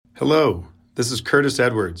Hello, this is Curtis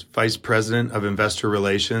Edwards, Vice President of Investor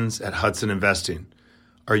Relations at Hudson Investing.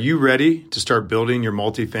 Are you ready to start building your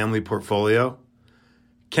multifamily portfolio?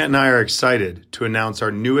 Kent and I are excited to announce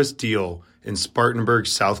our newest deal in Spartanburg,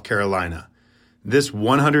 South Carolina. This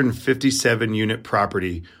 157-unit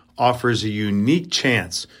property offers a unique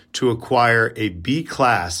chance to acquire a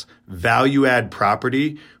B-class value-add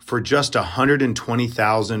property for just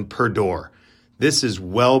 $120,000 per door. This is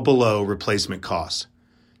well below replacement cost.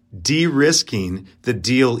 De-risking the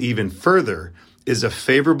deal even further is a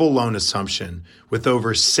favorable loan assumption with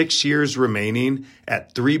over 6 years remaining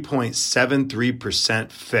at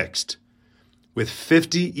 3.73% fixed. With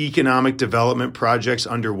 50 economic development projects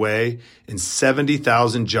underway and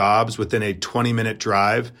 70,000 jobs within a 20-minute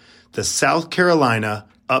drive, the South Carolina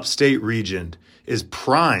upstate region is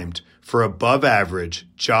primed for above-average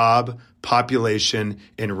job, population,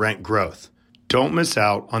 and rent growth. Don't miss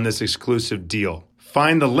out on this exclusive deal.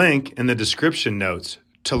 Find the link in the description notes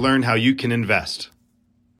to learn how you can invest.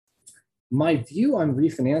 My view on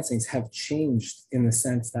refinancings have changed in the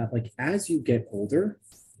sense that, like, as you get older,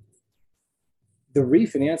 the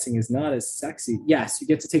refinancing is not as sexy. Yes, you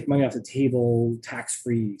get to take money off the table,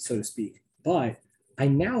 tax-free, so to speak. But I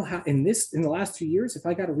now have, in the last 2 years, if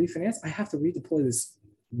I got to refinance, I have to redeploy this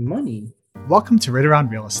money. Welcome to Ritter on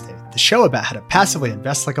Real Estate, the show about how to passively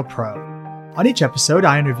invest like a pro. On each episode,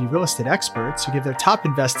 I interview real estate experts who give their top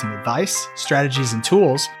investing advice, strategies, and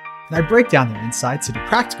tools, and I break down their insights into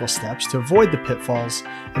practical steps to avoid the pitfalls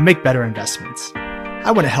and make better investments.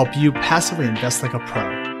 I want to help you passively invest like a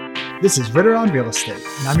pro. This is Ritter on Real Estate,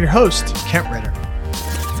 and I'm your host, Kent Ritter.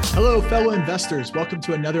 Hello, fellow investors. Welcome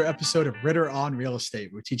to another episode of Ritter on Real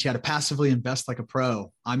Estate. We teach you how to passively invest like a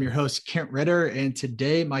pro. I'm your host, Kent Ritter, and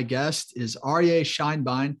today my guest is Aryeh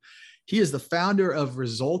Sheinbein. He is the founder of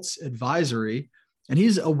Results Advisory, and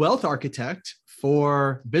he's a wealth architect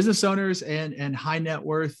for business owners and high net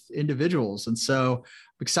worth individuals. And so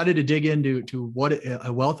I'm excited to dig into what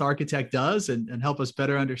a wealth architect does and help us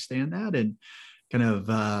better understand that and kind of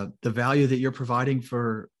the value that you're providing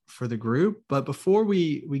for the group. But before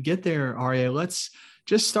we get there, Aryeh, let's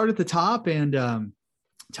just start at the top and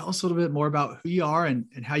tell us a little bit more about who you are and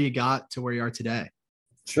how you got to where you are today.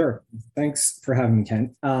 Sure. Thanks for having me,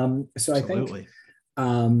 Kent. So Absolutely.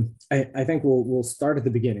 I think we'll start at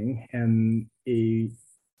the beginning. And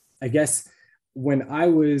I guess when I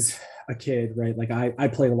was a kid, right, like I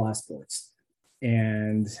played a lot of sports,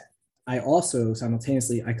 and I also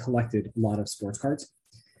simultaneously I collected a lot of sports cards.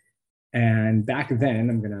 And back then,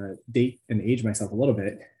 I'm going to date and age myself a little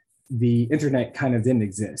bit, the internet kind of didn't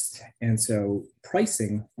exist. And so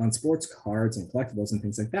pricing on sports cards and collectibles and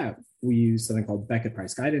things like that, we used something called Beckett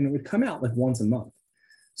Price Guide, and it would come out like once a month.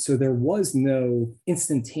 So there was no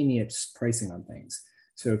instantaneous pricing on things.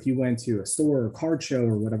 So if you went to a store or card show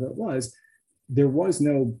or whatever it was, there was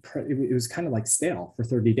no, it was kind of like stale for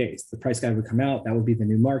 30 days. The price guide would come out, that would be the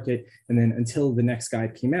new market. And then until the next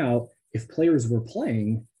guide came out, if players were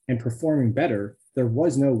playing and performing better, there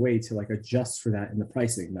was no way to like adjust for that in the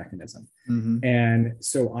pricing mechanism. Mm-hmm. And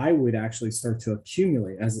so I would actually start to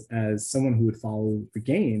accumulate as someone who would follow the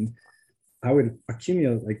game. I would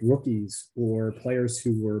accumulate like rookies or players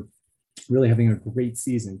who were really having a great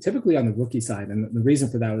season, typically on the rookie side. And the reason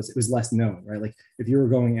for that was it was less known, right? Like if you were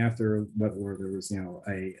going after where there was,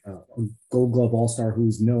 a Gold Glove All-Star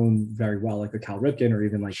who's known very well, like a Cal Ripken, or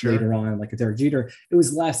even like Sure. later on, like a Derek Jeter, it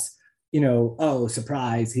was less, oh,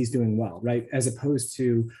 surprise, he's doing well, right? As opposed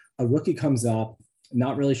to a rookie comes up,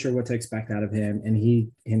 not really sure what to expect out of him, and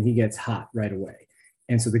he gets hot right away.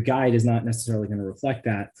 And so the guide is not necessarily going to reflect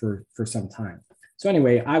that for some time. So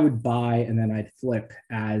anyway, I would buy and then I'd flip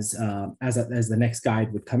as the next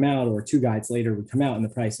guide would come out, or two guides later would come out, and the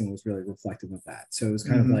pricing was really reflective of that. So it was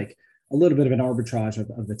kind of like a little bit of an arbitrage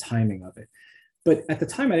of the timing of it. But at the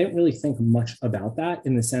time, I didn't really think much about that,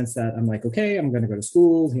 in the sense that I'm like, okay, I'm going to go to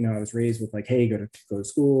school. I was raised with like, hey, go to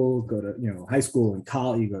school, go to, high school and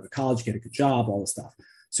college, you go to college, get a good job, all this stuff.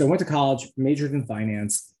 So I went to college, majored in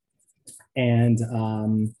finance, and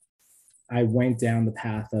I went down the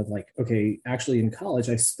path of like, okay, actually in college,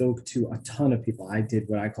 I spoke to a ton of people. I did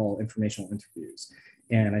what I call informational interviews.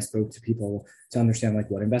 And I spoke to people to understand like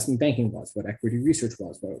what investment banking was, what equity research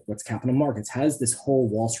was, what's capital markets. How does this whole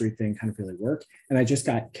Wall Street thing kind of really work? And I just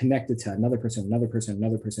got connected to another person.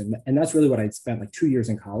 And that's really what I spent like 2 years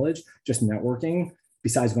in college, just networking,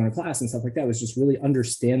 besides going to class and stuff like that, was just really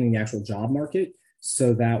understanding the actual job market,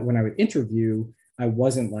 so that when I would interview, I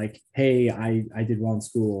wasn't like, hey, I did well in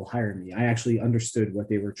school, hire me. I actually understood what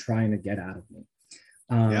they were trying to get out of me.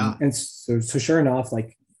 And so sure enough,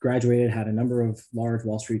 like graduated, had a number of large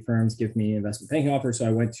Wall Street firms give me investment banking offers. So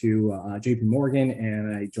I went to JP Morgan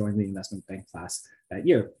and I joined the investment bank class that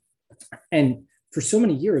year. And for so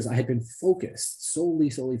many years, I had been focused, solely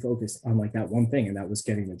focused on like that one thing, and that was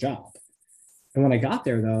getting the job. And when I got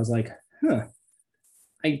there, though, I was like,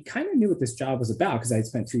 I kind of knew what this job was about because I had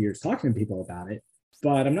spent 2 years talking to people about it,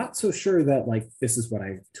 but I'm not so sure that like this is what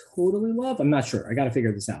I totally love. I'm not sure. I got to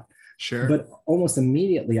figure this out. Sure. But almost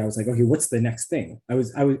immediately I was like, okay, what's the next thing? I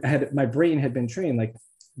had my brain had been trained like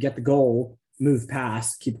get the goal, move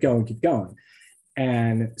past, keep going.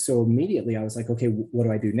 And so immediately I was like, okay, what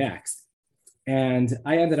do I do next? And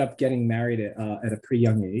I ended up getting married at a pretty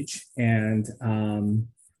young age. And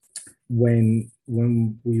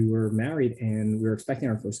when we were married and we were expecting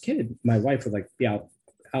our first kid, my wife would like be out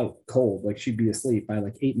cold, like she'd be asleep by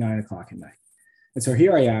like 8-9 o'clock at night. And so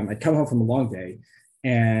here I am. I'd come home from a long day,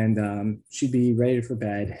 and she'd be ready for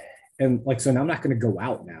bed. And like, so now I'm not going to go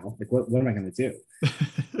out now. Like, what am I going to do?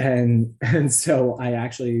 and so I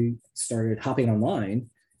actually started hopping online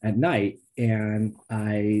at night, and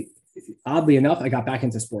oddly enough, I got back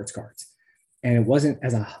into sports cards. And it wasn't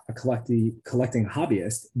as a collecting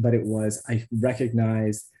hobbyist, but it was, I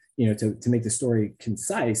recognized, to make the story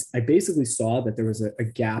concise, I basically saw that there was a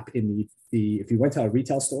gap in if you went to a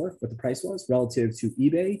retail store, what the price was relative to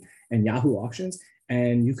eBay and Yahoo auctions,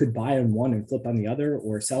 and you could buy on one and flip on the other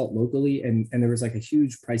or sell it locally. And there was like a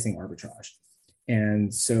huge pricing arbitrage.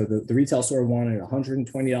 And so the retail store wanted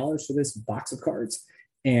 $120 for this box of cards.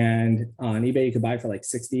 And on eBay, you could buy it for like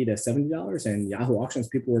 $60 to $70. And Yahoo auctions,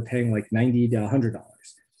 people were paying like $90 to $100.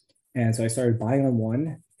 And so I started buying on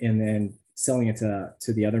one and then selling it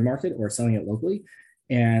to the other market or selling it locally.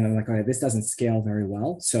 And I'm like, all right, this doesn't scale very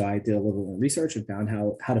well. So I did a little bit of research and found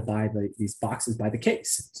how to buy these boxes by the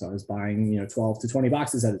case. So I was buying, 12 to 20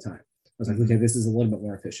 boxes at a time. I was like, okay, this is a little bit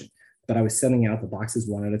more efficient. But I was sending out the boxes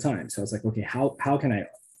one at a time. So I was like, okay, how can I,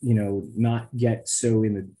 not get so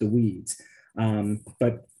in the weeds?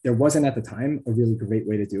 But there wasn't at the time a really great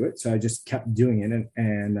way to do it. So I just kept doing it.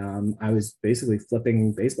 And I was basically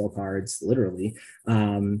flipping baseball cards, literally,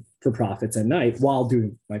 for profits at night while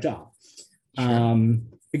doing my job. Sure.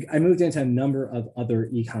 I moved into a number of other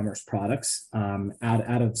e-commerce products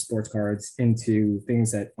out of sports cards into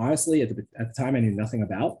things that honestly at the time I knew nothing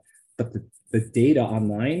about, but the data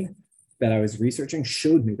online that I was researching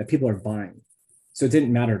showed me that people are buying. So it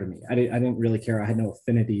didn't matter to me. I didn't really care. I had no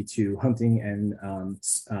affinity to hunting and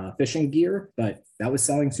fishing gear, but that was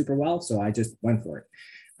selling super well. So I just went for it.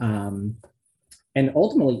 And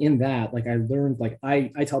ultimately in that, like I learned, like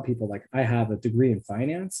I tell people like I have a degree in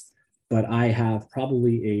finance, but I have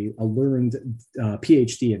probably a learned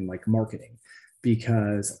PhD in like marketing,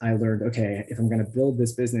 because I learned, okay, if I'm going to build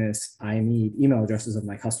this business, I need email addresses of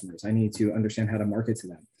my customers. I need to understand how to market to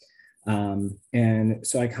them. And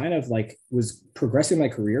so I kind of like was progressing my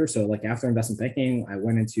career. So like after investment banking, I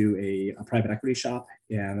went into a private equity shop,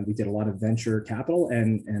 and we did a lot of venture capital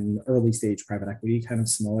and early stage private equity, kind of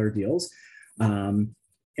smaller deals.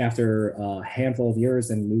 After a handful of years,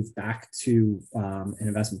 then moved back to an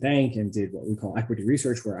investment bank and did what we call equity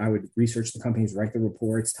research, where I would research the companies, write the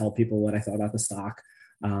reports, tell people what I thought about the stock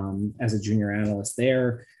as a junior analyst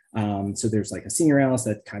there. So there's like a senior analyst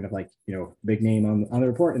that kind of like, big name on the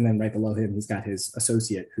report. And then right below him, he's got his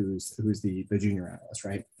associate who's the junior analyst,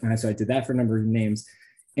 right? And so I did that for a number of names,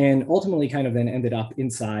 and ultimately kind of then ended up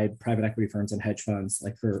inside private equity firms and hedge funds,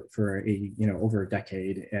 like for over a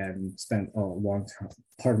decade, and spent a long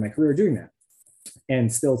part of my career doing that. And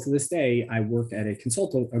still to this day, I work at a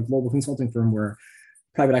global consulting firm where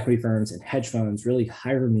private equity firms and hedge funds really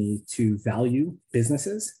hire me to value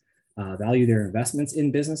businesses, value their investments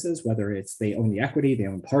in businesses, whether it's they own the equity, they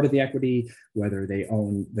own part of the equity, whether they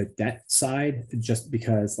own the debt side. Just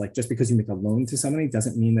because you make a loan to somebody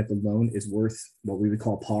doesn't mean that the loan is worth what we would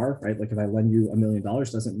call par, right? Like if I lend you $1 million,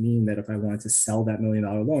 doesn't mean that if I wanted to sell that $1 million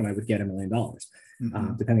loan, I would get $1 million.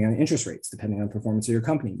 Depending on interest rates, depending on performance of your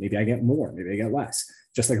company, maybe I get more, maybe I get less,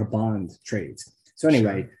 just like a bond trades. So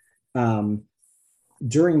anyway, sure.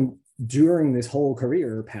 During this whole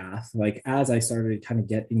career path, like as I started kind of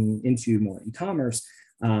getting into more e-commerce,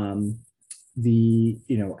 Amazon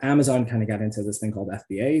kind of got into this thing called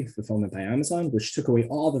FBA, Fulfillment by Amazon, which took away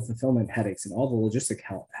all the fulfillment headaches and all the logistic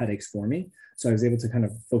headaches for me. So I was able to kind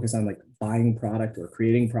of focus on like buying product or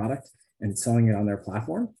creating product and selling it on their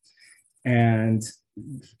platform, and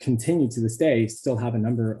continue to this day, still have a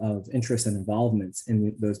number of interests and involvements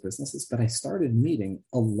in those businesses. But I started meeting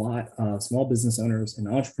a lot of small business owners and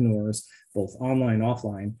entrepreneurs, both online and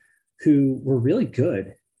offline, who were really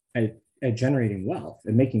good at generating wealth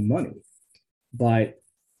and making money, but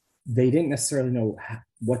they didn't necessarily know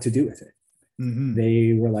what to do with it.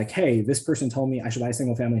 They were like, hey, this person told me I should buy a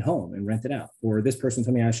single family home and rent it out. Or this person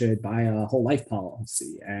told me I should buy a whole life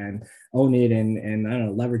policy and own it and I don't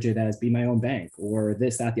know, leverage it as be my own bank or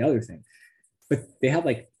this, that, the other thing. But they had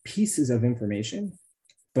like pieces of information,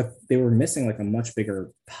 but they were missing like a much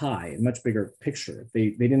bigger pie, a much bigger picture.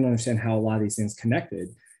 They didn't understand how a lot of these things connected,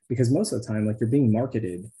 because most of the time, like, you're being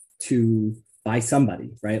marketed to by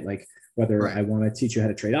somebody, right? Like whether I want to teach you how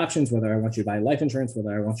to trade options, whether I want you to buy life insurance,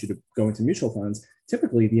 whether I want you to go into mutual funds,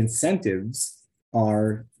 typically the incentives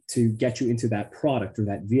are to get you into that product or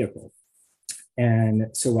that vehicle. And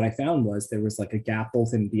so what I found was there was like a gap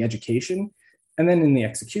both in the education and then in the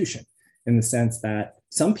execution, in the sense that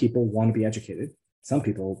some people want to be educated. Some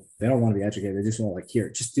people, they don't want to be educated. They just want, like, here,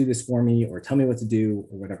 just do this for me or tell me what to do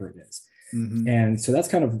or whatever it is. And so that's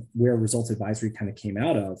kind of where results advisory kind of came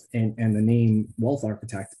out of, and the name Wealth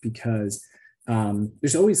Architect, because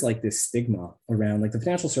there's always like this stigma around, like, the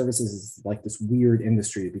financial services is like this weird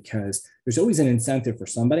industry because there's always an incentive for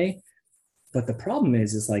somebody. But the problem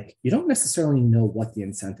is like, you don't necessarily know what the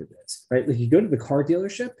incentive is, right? Like, you go to the car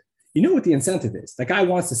dealership, you know what the incentive is. That guy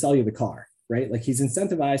wants to sell you the car, right? Like, he's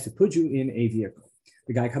incentivized to put you in a vehicle.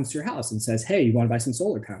 The guy comes to your house and says, hey, you want to buy some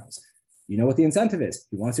solar panels? You know what the incentive is.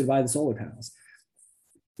 He wants you to buy the solar panels.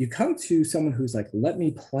 You come to someone who's like, let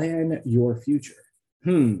me plan your future.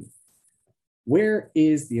 Where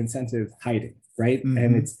is the incentive hiding, right?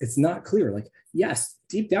 And it's not clear. Like, yes,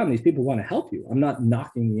 deep down, these people want to help you. I'm not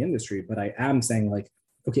knocking the industry, but I am saying, like,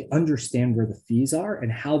 okay, understand where the fees are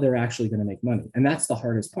and how they're actually going to make money. And that's the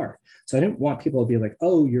hardest part. So I didn't want people to be like,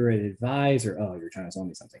 oh, you're an advisor. Oh, you're trying to sell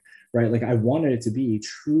me something, right? Like, I wanted it to be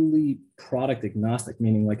truly product agnostic,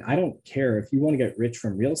 meaning, like, I don't care if you want to get rich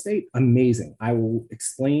from real estate, amazing. I will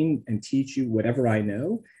explain and teach you whatever I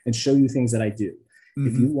know and show you things that I do.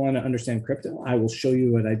 If you want to understand crypto, I will show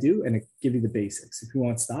you what I do and give you the basics. If you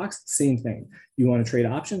want stocks, same thing. You want to trade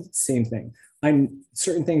options, same thing.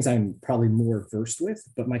 Certain things I'm probably more versed with,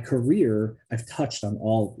 but my career, I've touched on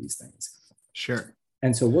all of these things. Sure.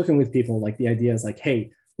 And so working with people, like, the idea is like,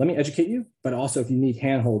 hey, let me educate you, but also if you need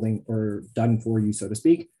handholding or done for you, so to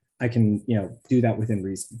speak, I can, do that within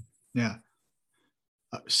reason. Yeah.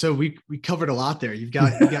 So we covered a lot there. You've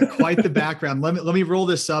got quite the background. Let me roll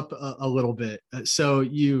this up a little bit. So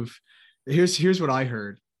here's what I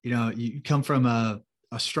heard. You come from a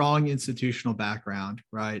strong institutional background,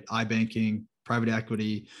 right? iBanking, private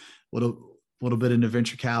equity, little bit into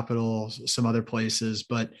venture capital, some other places,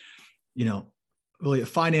 but really a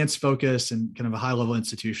finance focus and kind of a high level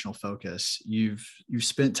institutional focus. You've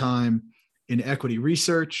spent time in equity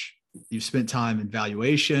research. You've spent time in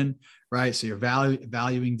valuation, right? So you're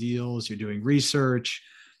valuing deals, you're doing research.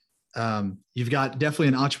 You've got definitely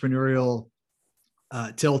an entrepreneurial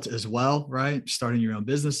tilt as well, right? Starting your own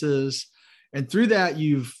businesses. And through that,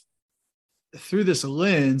 through this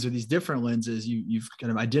lens or these different lenses, you've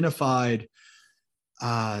kind of identified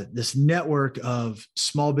this network of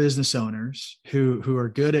small business owners who are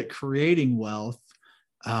good at creating wealth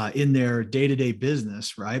in their day-to-day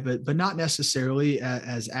business, right? But not necessarily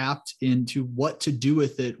as apt into what to do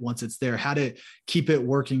with it once it's there, how to keep it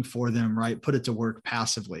working for them, right? Put it to work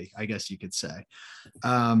passively, I guess you could say.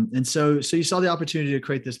 And so you saw the opportunity to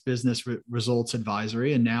create this business results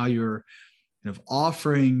advisory, and now you're kind of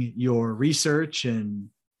offering your research and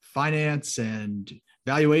finance and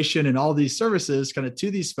valuation and all these services kind of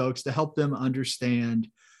to these folks to help them understand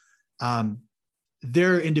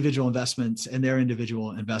their individual investments and their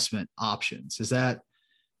individual investment options. As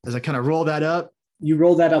I kind of roll that up? You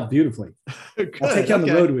rolled that up beautifully. Good, I'll take you on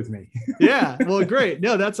the road with me. Yeah. Well, great.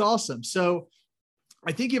 No, that's awesome. So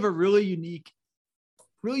I think you have a really unique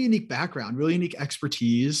background, really unique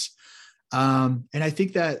expertise. And I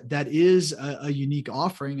think that is a unique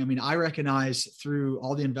offering. I mean, I recognize through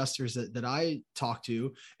all the investors that I talk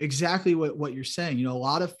to exactly what you're saying. A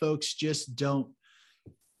lot of folks just don't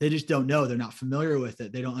know. They're not familiar with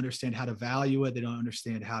it. They don't understand how to value it. They don't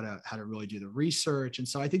understand how to really do the research. And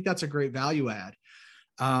so I think that's a great value add.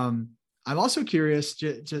 I'm also curious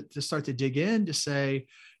to start to dig in to say,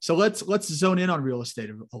 so let's zone in on real estate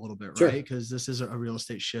a little bit, Sure. right? Because this is a real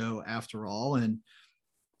estate show after all. And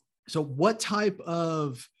so what type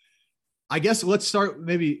of, I guess let's start,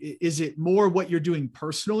 maybe, is it more what you're doing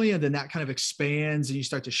personally and then that kind of expands and you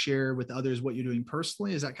start to share with others what you're doing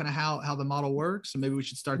personally? Is that kind of how the model works? So maybe we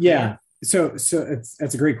should start there. So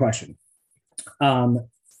that's a great question.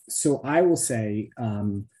 So I will say,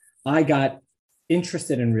 I got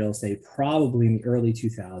interested in real estate probably in the early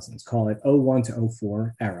 2000s, call it 01 to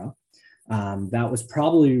 04 era. That was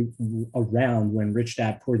probably around when Rich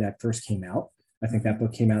Dad Poor Dad first came out. I think that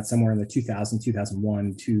book came out somewhere in the 2000,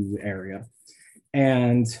 2001, 2 area.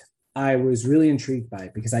 And I was really intrigued by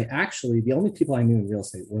it because the only people I knew in real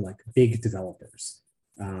estate were like big developers.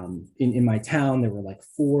 In my town, there were like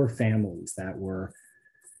four families that were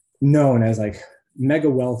known as like mega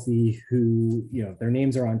wealthy who, their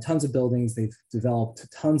names are on tons of buildings. They've developed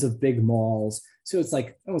tons of big malls. So it's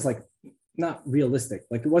like, almost like not realistic.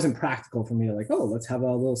 Like it wasn't practical for me to like, oh, let's have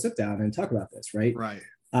a little sit down and talk about this. Right. Right.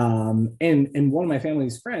 And one of my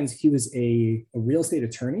family's friends, he was a real estate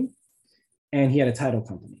attorney and he had a title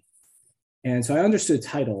company. And so I understood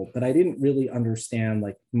title, but I didn't really understand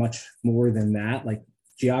like much more than that. Like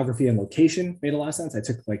geography and location made a lot of sense. I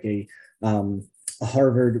took like a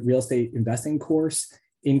Harvard real estate investing course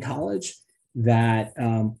in college that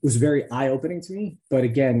was very eye-opening to me. But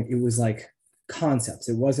again, it was like concepts.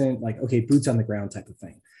 It wasn't like, okay, boots on the ground type of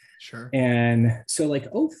thing. Sure. And so like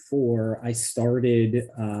 2004, I started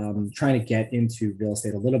trying to get into real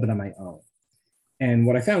estate a little bit on my own. And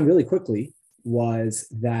what I found really quickly was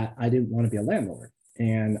that I didn't want to be a landlord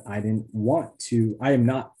and I didn't want to, I am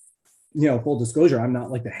not, full disclosure, I'm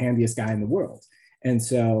not like the handiest guy in the world. And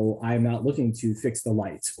so I'm not looking to fix the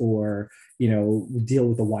lights or, deal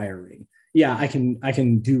with the wiring. Yeah, I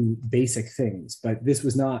can do basic things, but this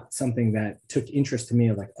was not something that took interest to me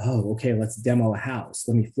of like, oh, okay, let's demo a house.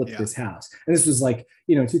 Let me flip this house. And this was like,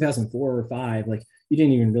 2004 or 5, like you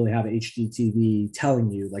didn't even really have HGTV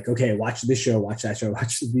telling you like, okay, watch this show, watch that show,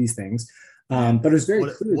 watch these things. But it was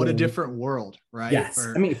very clear. What a different world, right? Yes.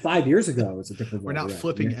 I mean, 5 years ago, it was a different world. We're not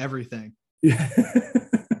flipping everything. Yeah.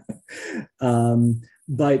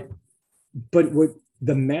 But what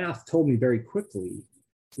the math told me very quickly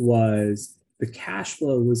was the cash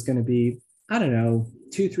flow was going to be, I don't know,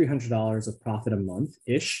 $200-$300 of profit a month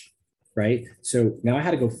ish. Right. So now I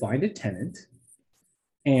had to go find a tenant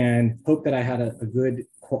and hope that I had a good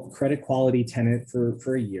credit quality tenant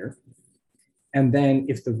for a year. And then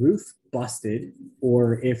if the roof busted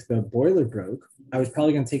or if the boiler broke, I was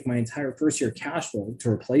probably going to take my entire first year cash flow to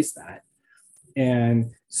replace that.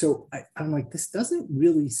 And so I'm like, this doesn't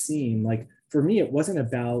really seem like, for me, it wasn't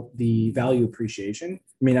about the value appreciation.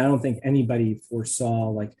 I mean, I don't think anybody foresaw,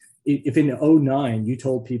 like, if in 2009 you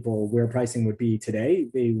told people where pricing would be today,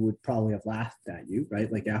 they would probably have laughed at you,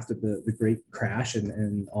 right? Like after the great crash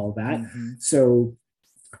and all that. Mm-hmm. So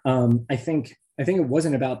I think it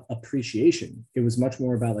wasn't about appreciation. It was much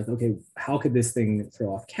more about like, okay, how could this thing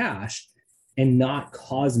throw off cash and not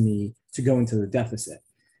cause me to go into the deficit?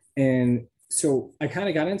 And so I kind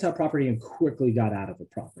of got into a property and quickly got out of the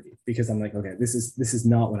property because I'm like, okay, this is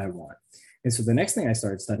not what I want. And so the next thing I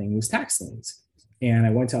started studying was tax liens. And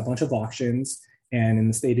I went to a bunch of auctions. And in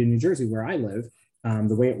the state of New Jersey, where I live,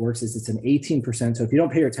 the way it works is it's an 18%. So if you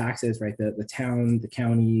don't pay your taxes, right, the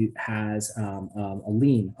county has a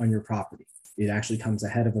lien on your property. It actually comes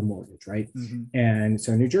ahead of a mortgage, right? Mm-hmm. And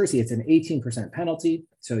so in New Jersey, it's an 18% penalty.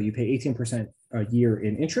 So you pay 18% a year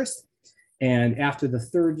in interest. And after the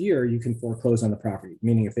third year, you can foreclose on the property,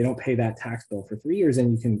 meaning if they don't pay that tax bill for 3 years,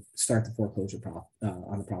 then you can start the foreclosure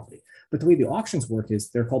on the property. But the way the auctions work is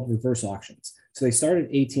they're called reverse auctions. So they start at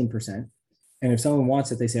 18%. And if someone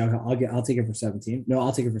wants it, they say, okay, I'll take it for 17. No,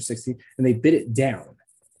 I'll take it for 16. And they bid it down.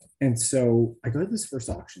 And so I go to this first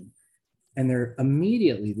auction and there's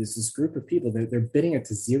this group of people that they're bidding it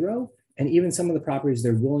to zero. And even some of the properties,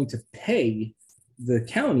 they're willing to pay the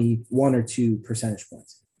county 1 or 2 percentage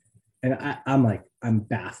points. And I'm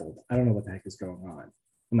baffled. I don't know what the heck is going on.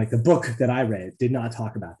 I'm like, the book that I read did not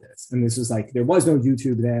talk about this. And this was like, there was no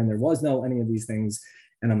YouTube then. There was no any of these things.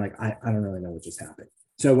 And I'm like, I don't really know what just happened.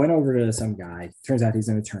 So I went over to some guy. Turns out he's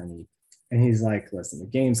an attorney. And he's like, listen, the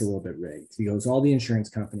game's a little bit rigged. He goes, all the insurance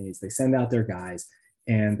companies, they send out their guys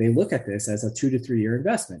and they look at this as a 2 to 3 year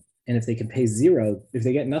investment. And if they can pay zero, if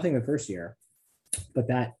they get nothing the first year, but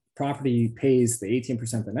that property pays the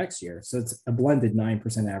 18% the next year. So it's a blended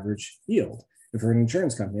 9% average yield. And for an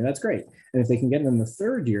insurance company, that's great. And if they can get it in the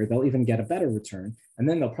third year, they'll even get a better return. And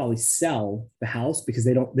then they'll probably sell the house because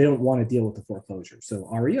they don't want to deal with the foreclosure. So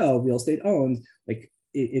REO, real estate owned, like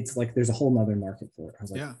it's like there's a whole nother market for it. I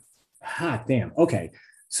was like, hot damn. Okay.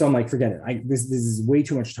 So I'm like, forget it. This is way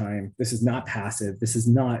too much time. This is not passive. This is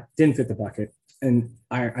didn't fit the bucket. And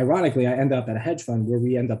ironically, I end up at a hedge fund where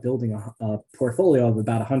we end up building a portfolio of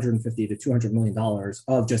about $150 to $200 million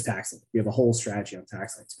of just tax lien. We have a whole strategy on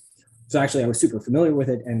tax liens. So actually, I was super familiar with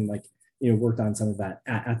it and worked on some of that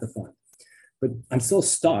at the fund. But I'm still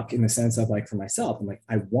stuck in the sense of like for myself, I'm like,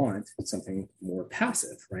 I want something more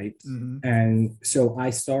passive, right? Mm-hmm. And so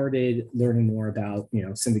I started learning more about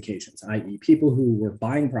syndications, i.e., people who were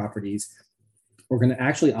buying properties were going to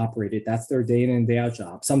actually operate it. That's their day in and day out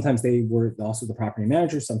job. Sometimes they were also the property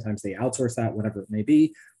manager. Sometimes they outsource that, whatever it may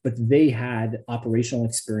be. But they had operational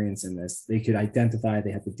experience in this. They could identify,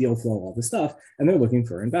 they had the deal flow, all this stuff, and they're looking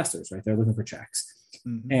for investors, right? They're looking for checks.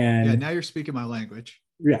 Mm-hmm. And yeah, now you're speaking my language.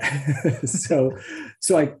 Yeah. so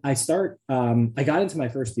I got into my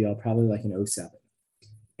first deal probably like in 07.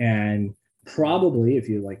 And probably if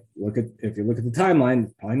you look at the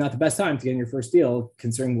timeline, probably not the best time to get in your first deal,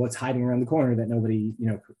 considering what's hiding around the corner that nobody,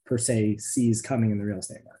 per se sees coming in the real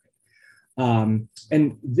estate market.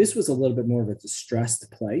 And this was a little bit more of a distressed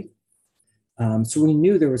play. So we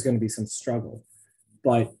knew there was going to be some struggle,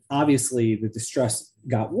 but obviously the distress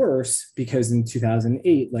got worse because in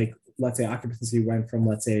 2008, let's say occupancy went from,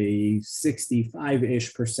 let's say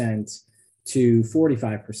 65-ish% to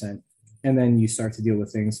 45%. And then you start to deal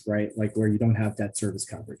with things, right? Like where you don't have debt service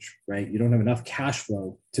coverage, right? You don't have enough cash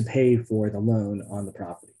flow to pay for the loan on the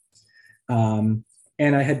property.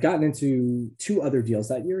 And I had gotten into 2 other deals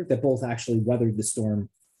that year that both actually weathered the storm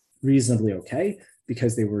reasonably okay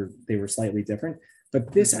because they were slightly different.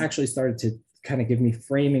 But this actually started to kind of give me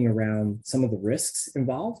framing around some of the risks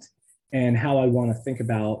involved and how I want to think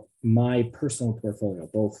about my personal portfolio,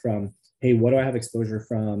 both from, hey, what do I have exposure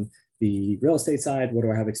from the real estate side? What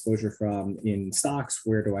do I have exposure from in stocks?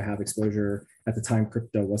 Where do I have exposure? At the time,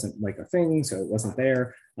 crypto wasn't like a thing, so it wasn't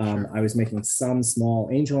there. I was making some small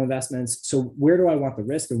angel investments. So where do I want the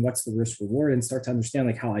risk and what's the risk reward, and start to understand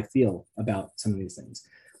like how I feel about some of these things.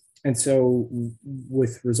 And so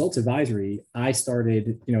with Results Advisory, I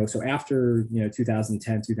started, so after,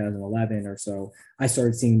 2010, 2011 or so, I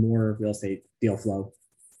started seeing more real estate deal flow.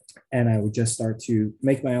 And I would just start to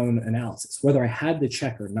make my own analysis, whether I had the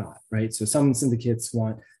check or not, right? So some syndicates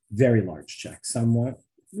want very large checks, some want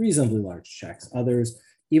reasonably large checks. Others,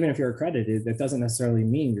 even if you're accredited, that doesn't necessarily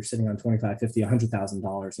mean you're sitting on $25, $50,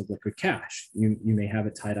 $100,000 of liquid cash. You may have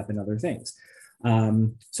it tied up in other things.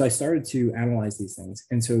 So I started to analyze these things.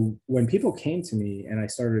 And so when people came to me and I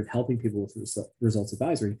started helping people with Results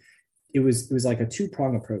Advisory, it was like a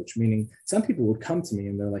 2-prong approach, meaning some people would come to me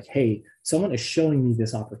and they're like, hey, someone is showing me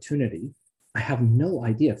this opportunity. I have no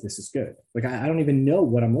idea if this is good. Like, I don't even know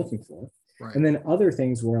what I'm looking for. Right. And then other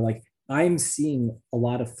things were like, I'm seeing a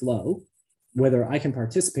lot of flow, whether I can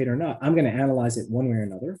participate or not, I'm going to analyze it one way or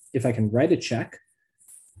another. If I can write a check,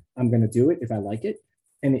 I'm going to do it if I like it.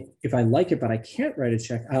 And if I like it, but I can't write a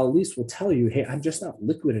check, I at least will tell you, hey, I'm just not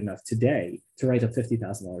liquid enough today to write a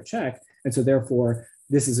 $50,000 check. And so therefore,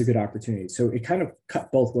 this is a good opportunity. So it kind of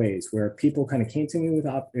cut both ways, where people kind of came to me with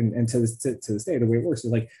and to this day, the way it works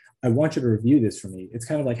is like, I want you to review this for me. It's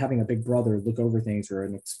kind of like having a big brother look over things, or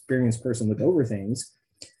an experienced person look over things.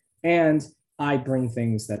 And I bring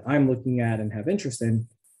things that I'm looking at and have interest in.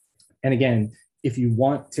 And again, if you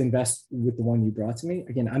want to invest with the one you brought to me,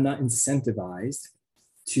 again, I'm not incentivized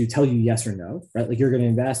to tell you yes or no, right? Like, you're going to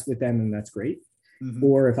invest with them and that's great. Mm-hmm.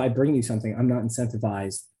 Or if I bring you something, I'm not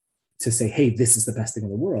incentivized to say, hey, this is the best thing in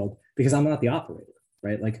the world, because I'm not the operator,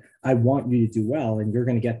 right? Like, I want you to do well, and you're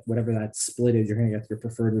going to get whatever that split is. You're going to get your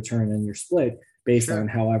preferred return and your split based on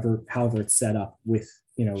however it's set up with,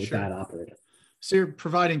 with that operator. So you're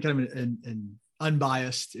providing kind of an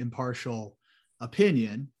unbiased, impartial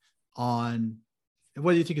opinion on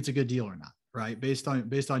whether you think it's a good deal or not, right? Based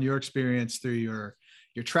on your experience through your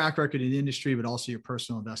track record in the industry, but also your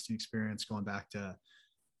personal investing experience going back to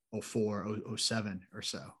 04, 07 or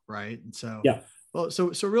so, right? And so, yeah. Well,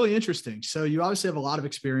 so really interesting. So you obviously have a lot of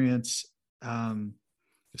experience. I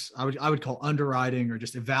would call underwriting or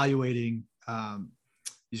just evaluating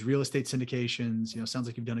these real estate syndications. Sounds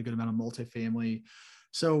like you've done a good amount of multifamily.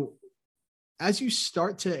 So as you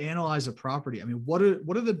start to analyze a property, I mean, what are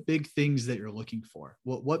the big things that you're looking for?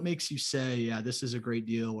 What makes you say, yeah, this is a great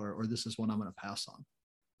deal, or this is one I'm going to pass on?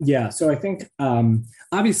 Yeah. So I think,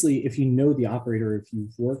 obviously, if you know the operator, if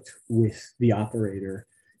you've worked with the operator,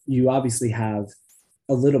 you obviously have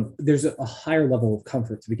there's a higher level of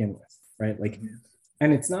comfort to begin with, right? Like,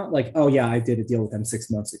 and it's not like, oh yeah, I did a deal with them 6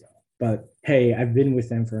 months ago, but hey, I've been with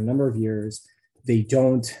them for a number of years. They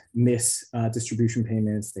don't miss distribution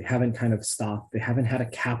payments. They haven't kind of stopped. They haven't had a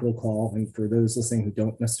capital call. And for those listening who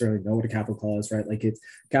don't necessarily know what a capital call is, right? Like, it's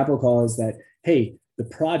capital call is that, hey, the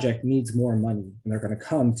project needs more money, and they're going to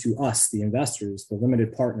come to us, the investors, the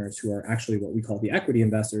limited partners, who are actually what we call the equity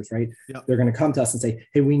investors, right? Yep. They're going to come to us and say,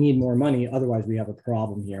 hey, we need more money. Otherwise, we have a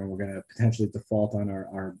problem here, and we're going to potentially default on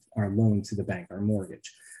our loan to the bank, our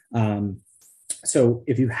mortgage. So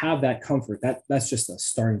if you have that comfort, that's just a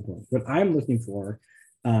starting point. What I'm looking for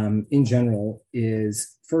in general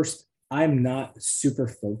is, first, I'm not super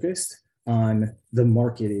focused on the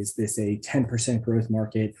market. Is this a 10% growth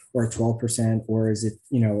market or a 12%? Or is it,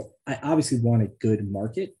 I obviously want a good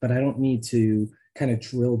market, but I don't need to kind of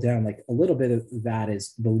drill down. Like a little bit of that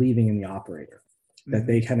is believing in the operator, that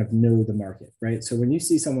they kind of know the market, right? So when you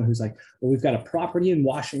see someone who's like, well, we've got a property in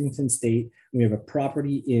Washington State, we have a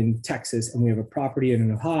property in Texas, and we have a property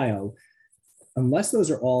in Ohio, unless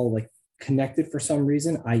those are all like connected for some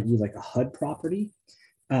reason, i.e. like a HUD property,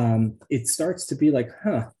 it starts to be like,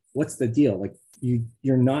 what's the deal? Like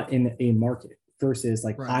you're not in a market versus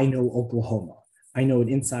like, I know Oklahoma. I know it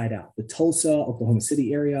inside out. The Tulsa, Oklahoma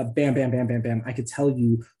City area, bam, bam, bam, bam, bam. I could tell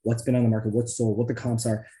you what's been on the market, what's sold, what the comps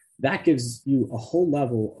are. That gives you a whole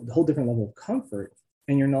different level of comfort.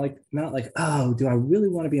 And you're not like, oh, do I really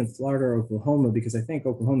want to be in Florida or Oklahoma? Because I think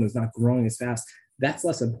Oklahoma is not growing as fast. That's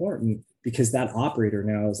less important because that operator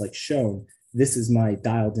now is like shown, this is my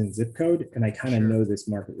dialed in zip code. And I kind of know this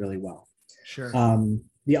market really well. Sure.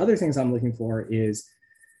 The other things I'm looking for is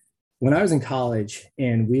when I was in college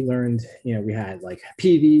and we learned, we had like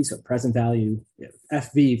PV, so present value,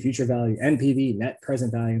 FV, future value, NPV, net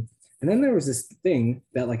present value. And then there was this thing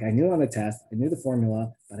that like I knew on the test, I knew the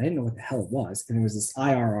formula, but I didn't know what the hell it was. And it was this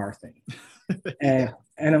IRR thing.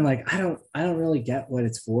 And I'm like, I don't really get what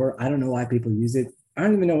it's for. I don't know why people use it. I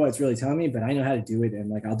don't even know what it's really telling me, but I know how to do it. And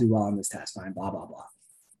like, I'll do well on this test, fine, blah, blah, blah.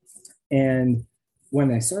 And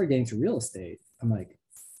when I started getting to real estate, I'm like,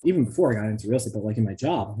 even before I got into real estate, but like in my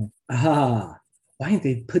job, I'm like, why didn't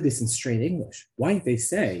they put this in straight English? Why didn't they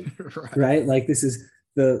say, right? Like this is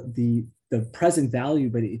the present value,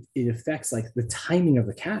 but it affects like the timing of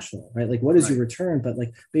the cash flow, right? Like what is your return, but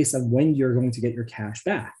like based on when you're going to get your cash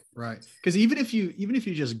back. Right. Because even if you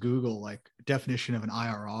just Google like definition of an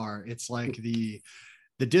IRR, it's like the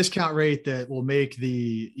discount rate that will make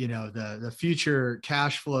the future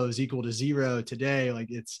cash flows equal to zero today. Like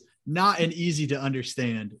it's not an easy to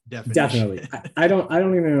understand definition. Definitely. I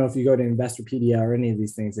don't even know if you go to Investopedia or any of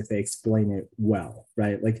these things, if they explain it well,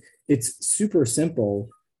 right? Like it's super simple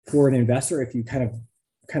for an investor if you kind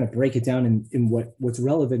of break it down in what's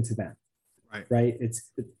relevant to them, right?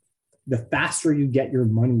 It's the faster you get your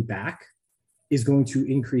money back is going to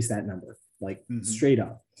increase that number, like straight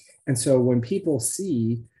up. And so when people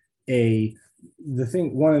see one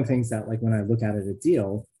of the things that like when I look at a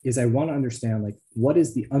deal is I want to understand like what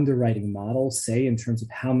is the underwriting model say in terms of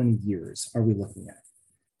how many years are we looking at?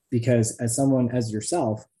 Because as someone as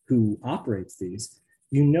yourself who operates these,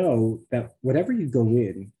 you know that whatever you go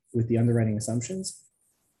in with the underwriting assumptions,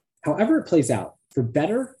 however it plays out, for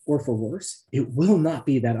better or for worse, it will not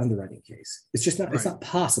be that underwriting case. It's just not, it's not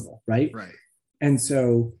possible, right? Right. And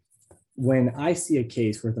so when I see a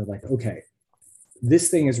case where they're like, okay, this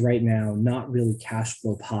thing is right now not really cash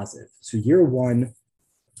flow positive. So year one,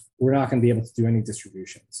 we're not going to be able to do any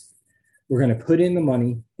distributions. We're going to put in the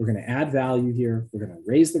money. We're going to add value here. We're going to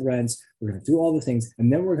raise the rents. We're going to do all the things.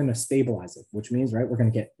 And then we're going to stabilize it, which means, right, we're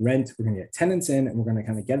going to get rent. We're going to get tenants in, and we're going to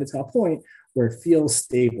kind of get it to a point where it feels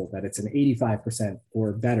stable, that it's an 85%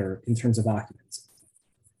 or better in terms of occupancy.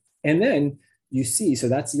 And then you see, so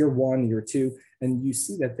that's year one, year two, and you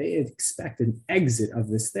see that they expect an exit of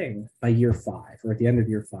this thing by year 5 or at the end of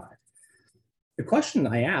year 5. The question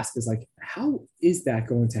I ask is like, how is that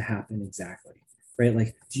going to happen exactly? Right?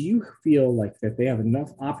 Like, do you feel like that they have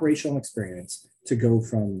enough operational experience to go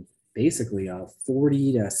from basically a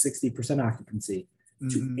 40 to 60% occupancy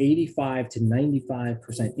to 85 to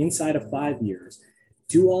 95% inside of 5 years,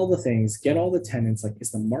 do all the things, get all the tenants? Like, is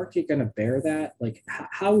the market going to bear that? Like,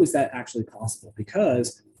 how is that actually possible?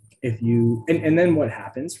 Because if you, and then what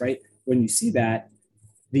happens, right? When you see that,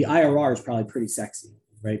 the IRR is probably pretty sexy,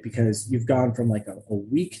 right? Because you've gone from like a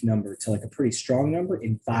weak number to like a pretty strong number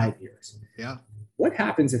in 5 years. Yeah. What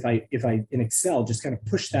happens if I in Excel just kind of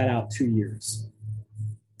push that out 2 years?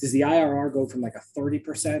 Does the IRR go from like a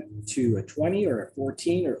 30% to a 20 or a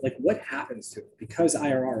 14, or like what happens to it? Because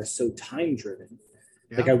IRR is so time driven.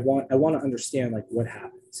 Yeah. Like I want to understand like what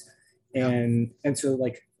happens. And so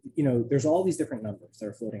like, there's all these different numbers that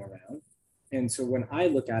are floating around. And so when I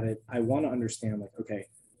look at it, I want to understand like, okay,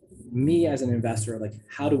 me as an investor, like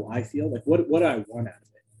how do I feel? Like what do I want out of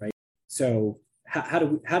it? Right. So how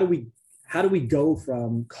do we go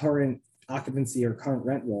from current occupancy or current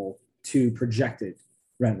rent roll to projected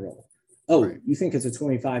rent roll? You think it's a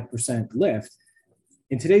 25% lift.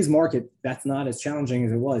 In today's market, that's not as challenging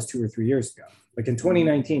as it was 2 or 3 years ago. Like in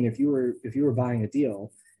 2019, if you were buying a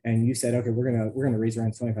deal and you said, okay, we're gonna raise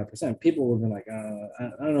rent 25%, people would have been like,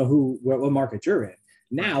 I don't know what market you're in.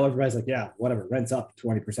 Now everybody's like, yeah, whatever, rent's up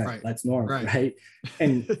 20%. Right. That's normal, right?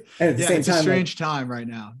 And at the same time, it's a strange time right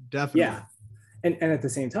now, definitely. Yeah, and at the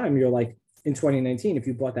same time, you're like, in 2019, if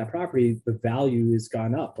you bought that property, the value has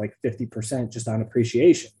gone up like 50% just on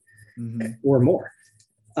appreciation or more.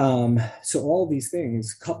 So all these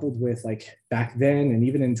things coupled with like back then and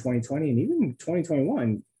even in 2020 and even in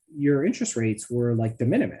 2021, your interest rates were like de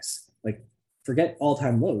minimis, like forget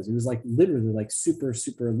all-time lows. It was like literally like super,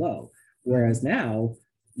 super low. Whereas now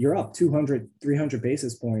you're up 200, 300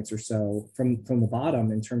 basis points or so from the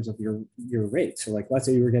bottom in terms of your rate. So like, let's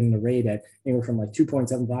say you were getting a rate at anywhere from like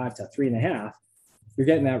 2.75 to 3.5, you're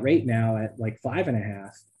getting that rate now at like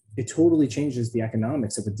 5.5. It totally changes the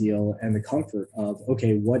economics of a deal and the comfort of,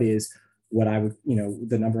 okay, what I would,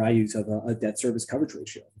 the number I use of a debt service coverage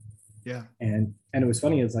ratio. Yeah. And it was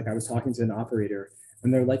funny. It's like, I was talking to an operator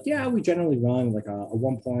and they're like, yeah, we generally run like a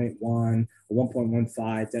 1.1, a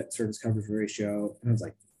 1.15 debt service coverage ratio. And I was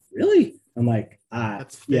like, really? I'm like,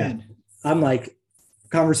 that's thin. Yeah. I'm like,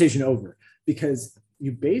 conversation over, because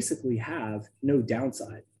you basically have no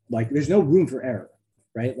downside. Like there's no room for error,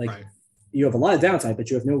 right? Like you have a lot of downside, but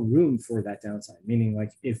you have no room for that downside. Meaning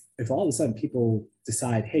like if all of a sudden people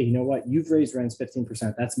decide, hey, you know what, you've raised rents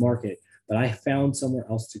 15%, that's market, but I found somewhere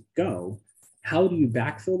else to go. How do you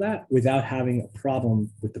backfill that without having a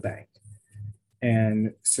problem with the bank?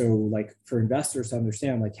 And so like for investors to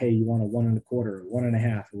understand like, hey, you want a 1.25,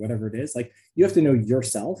 1.5, or whatever it is, like you have to know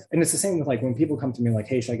yourself. And it's the same with like when people come to me like,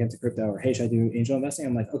 hey, should I get into crypto, or hey, should I do angel investing?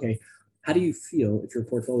 I'm like, okay, how do you feel if your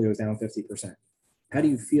portfolio is down 50%? How do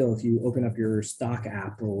you feel if you open up your stock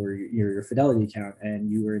app or your Fidelity account and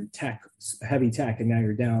you were in tech, heavy tech, and now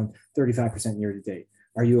you're down 35% year to date?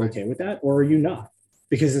 Are you okay with that, or are you not?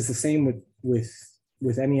 Because it's the same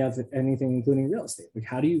with anything, including real estate. Like,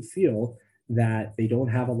 how do you feel that they don't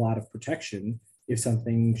have a lot of protection if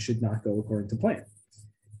something should not go according to plan?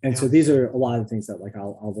 And so these are a lot of things that like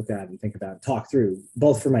I'll look at and think about and talk through,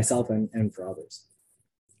 both for myself and for others.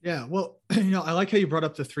 Yeah. Well, I like how you brought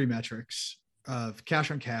up the three metrics of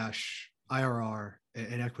cash on cash, IRR,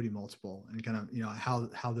 and equity multiple, and kind of,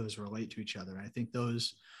 how those relate to each other. And I think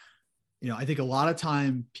those, I think a lot of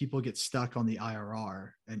time people get stuck on the IRR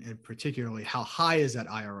and particularly how high is that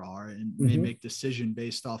IRR, and they make decision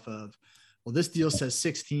based off of, well, this deal says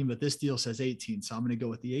 16, but this deal says 18. So I'm going to go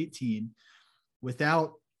with the 18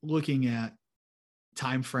 without looking at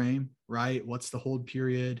time frame, right? What's the hold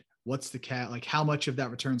period? What's the like how much of that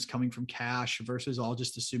return is coming from cash versus all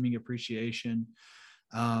just assuming appreciation?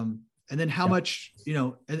 And then how much,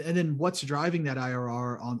 and then what's driving that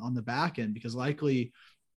IRR on the back end? Because likely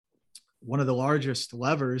one of the largest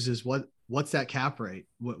levers is what's that cap rate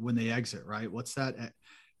when they exit, right? What's that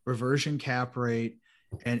reversion cap rate?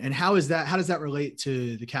 And how does that relate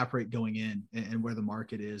to the cap rate going in and where the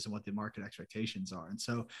market is and what the market expectations are? And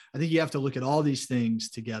so I think you have to look at all these things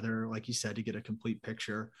together, like you said, to get a complete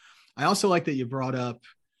picture. I also like that you brought up,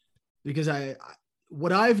 because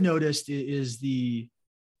what I've noticed is I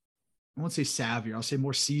won't say savvier, I'll say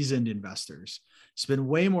more seasoned investors spend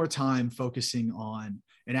way more time focusing on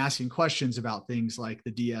and asking questions about things like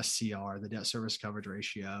the DSCR, the debt service coverage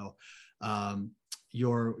ratio,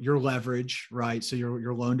 your leverage, right? So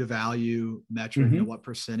your loan to value metric, what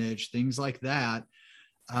percentage, things like that,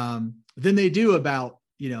 than they do about,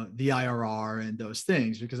 the IRR and those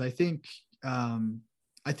things, because I think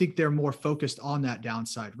they're more focused on that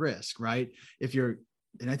downside risk, right?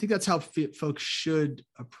 And I think that's how folks should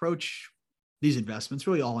approach these investments,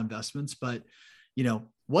 really all investments, but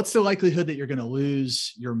what's the likelihood that you're going to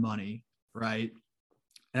lose your money, right?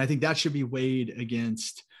 And I think that should be weighed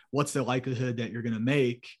against what's the likelihood that you're going to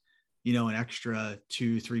make, an extra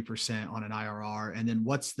 2-3% on an IRR. And then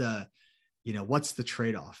what's the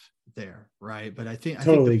trade-off there, right? But I think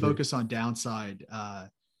the focus on downside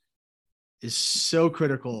is so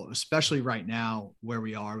critical, especially right now where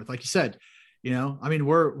we are with, like you said,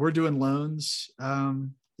 we're doing loans.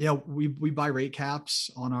 We buy rate caps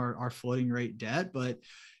on our floating rate debt, but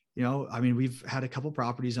we've had a couple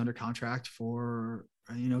properties under contract for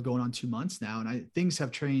going on 2 months now, and things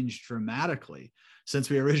have changed dramatically since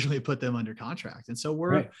we originally put them under contract. And so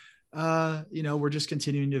we're we're just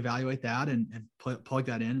continuing to evaluate that and plug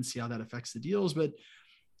that in and see how that affects the deals. But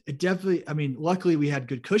it definitely, luckily we had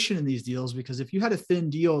good cushion in these deals, because if you had a thin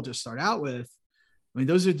deal to start out with,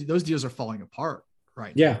 those deals are falling apart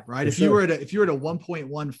right now, right? If you were at a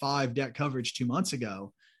 1.15 debt coverage 2 months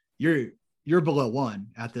ago, you're below 1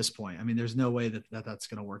 at this point. There's no way that's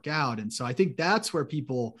going to work out. And so I think that's where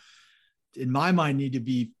people, in my mind, need to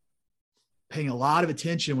be paying a lot of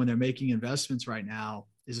attention when they're making investments right now,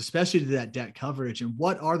 is especially to that debt coverage and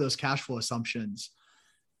what are those cash flow assumptions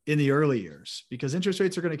in the early years, because interest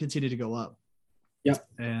rates are going to continue to go up. Yeah.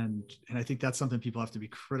 And I think that's something people have to be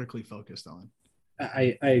critically focused on.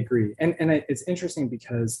 I agree. And it's interesting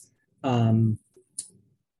because um,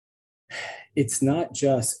 it's not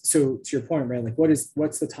just, so to your point, right? Like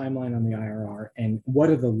what's the timeline on the IRR and what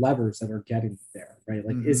are the levers that are getting there, right?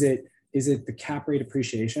 Like, is it the cap rate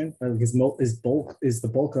appreciation? Right? Because is the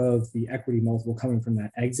bulk of the equity multiple coming from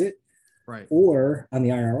that exit? Right. Or on the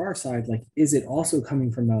IRR side, like, is it also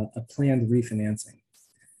coming from a planned refinancing?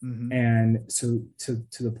 And so to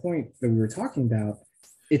the point that we were talking about,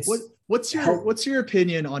 it's what's your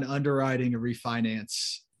opinion on underwriting a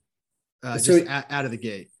refinance out of the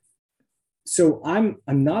gate? So I'm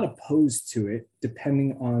not opposed to it,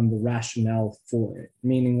 depending on the rationale for it.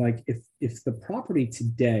 Meaning, like, if the property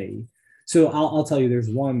today, so I'll tell you, there's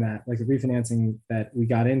one that, like, the refinancing that we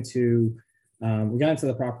got into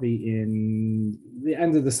the property in the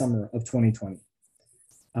end of the summer of 2020,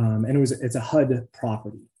 and it's a HUD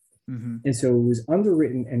property, and so it was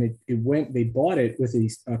underwritten, and they bought it with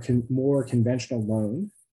a more conventional loan.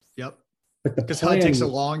 Yep. But because HUD takes a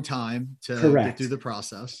long time to get through the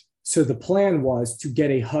process. So the plan was to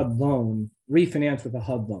get a HUD loan, refinance with a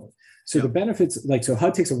HUD loan. So the benefits, so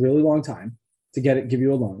HUD takes a really long time to give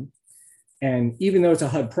you a loan. And even though it's a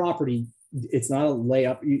HUD property, it's not a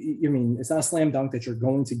layup. It's not a slam dunk that you're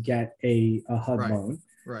going to get a HUD loan.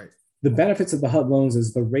 Right. The benefits of the HUD loans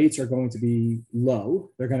is the rates are going to be low.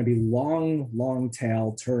 They're going to be long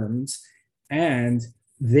tail terms, and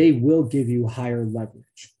they will give you higher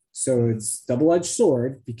leverage. So it's double-edged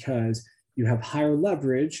sword, because you have higher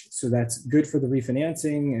leverage, so that's good for the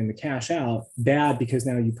refinancing and the cash out. Bad because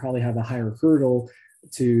now you probably have a higher hurdle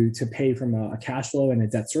to pay from a cash flow and a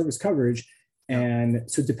debt service coverage. And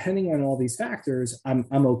so depending on all these factors, I'm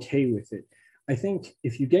okay with it. I think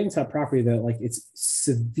if you get into a property that, like, it's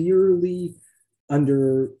severely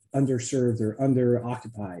underserved or under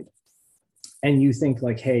occupied, and you think,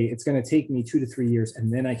 like, hey, it's going to take me 2 to 3 years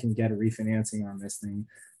and then I can get a refinancing on this thing,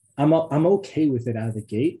 I'm okay with it out of the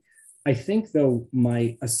gate. I think, though,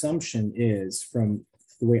 my assumption is, from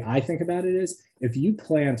the way I think about it, is if you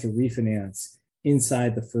plan to refinance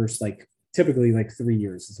inside the first, typically 3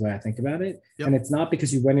 years is the way I think about it. Yep. And it's not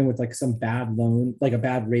because you went in with some bad loan, like a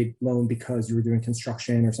bad rate loan because you were doing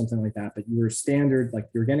construction or something like that, but you were standard,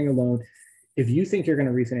 you're getting a loan. If you think you're going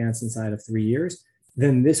to refinance inside of 3 years,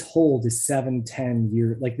 then this hold is 7-10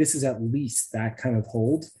 years. This is at least that kind of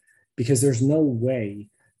hold, because there's no way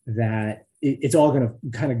that it's all going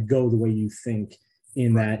to kind of go the way you think,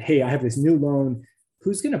 in that, hey, I have this new loan.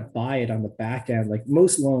 Who's going to buy it on the back end?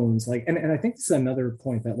 Most loans, and I think this is another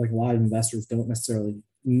point that a lot of investors don't necessarily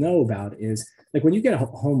know about, is when you get a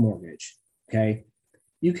home mortgage, okay,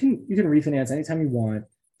 you can refinance anytime you want.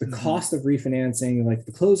 The cost of refinancing,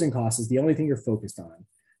 the closing cost, is the only thing you're focused on,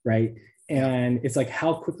 right? And it's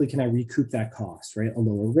how quickly can I recoup that cost, right? A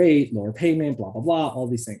lower rate, lower payment, blah, blah, blah, all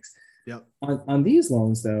these things. Yep. On these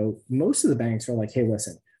loans, though, most of the banks are hey,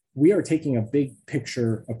 listen, we are taking a big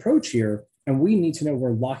picture approach here, and we need to know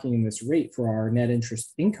we're locking in this rate for our net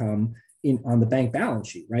interest income on the bank balance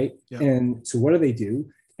sheet, right? Yep. And so what do?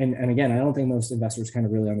 And again, I don't think most investors kind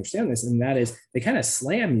of really understand this, and that is they kind of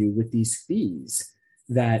slam you with these fees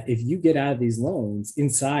that if you get out of these loans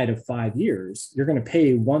inside of 5 years, you're going to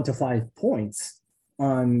pay 1 to 5 points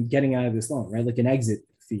on getting out of this loan, right? Like an exit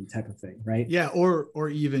fee type of thing, right? Yeah, or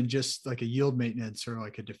even just a yield maintenance or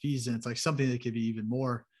a defeasance, something that could be even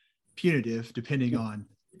more punitive depending on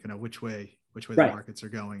kind of which way the markets are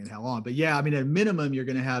going and how long. But yeah, at minimum, you're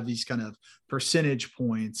going to have these kind of percentage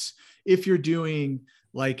points if you're doing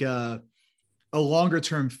a longer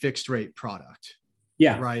term fixed rate product.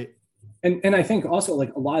 Yeah. Right. And I think also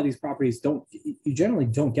a lot of these properties you generally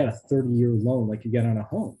don't get a 30-year loan like you get on a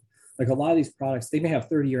home. A lot of these products, they may have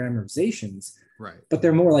 30-year amortizations, right? But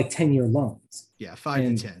they're more 10-year loans. Yeah,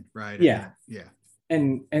 5 to 10, right? Yeah. Yeah.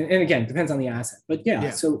 And again, depends on the asset. But yeah.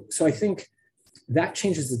 So I think that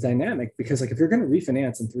changes the dynamic, because if you're going to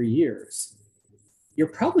refinance in 3 years, you're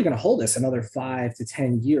probably going to hold this another 5 to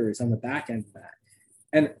 10 years on the back end of that.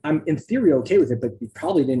 And I'm in theory okay with it, but we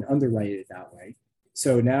probably didn't underwrite it that way.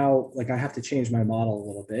 So now I have to change my model a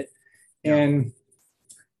little bit. Yeah. And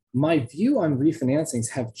my view on refinancings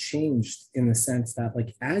have changed in the sense that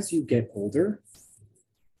as you get older,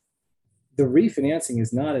 the refinancing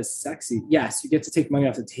is not as sexy. Yes, you get to take money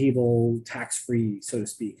off the table, tax-free, so to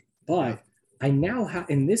speak. But I now have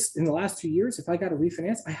in the last 2 years, if I got to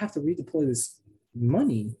refinance, I have to redeploy this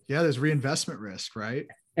money. Yeah, there's reinvestment risk, right?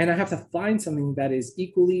 And I have to find something that is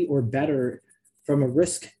equally or better from a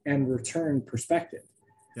risk and return perspective.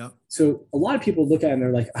 Yeah. So a lot of people look at it and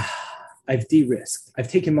they're I've de-risked. I've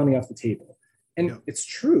taken money off the table. And it's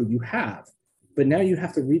true, you have. But now you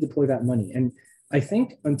have to redeploy that money. And I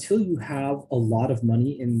think until you have a lot of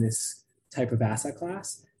money in this type of asset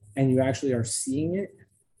class and you actually are seeing it,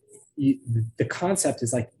 the concept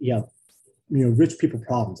is like, rich people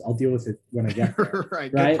problems. I'll deal with it when I get there.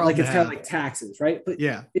 Right. Like it's kind of like taxes, right? But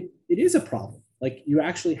yeah, it is a problem. Like you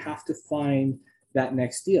actually have to find that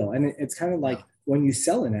next deal. And it's kind of like when you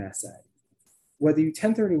sell an asset, whether you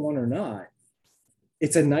 1031 or not,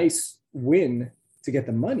 it's a nice win to get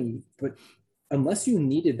the money, but unless you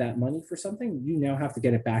needed that money for something, you now have to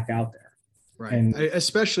get it back out there. Right. And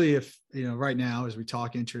especially if, right now, as we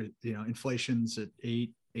talk inflation's at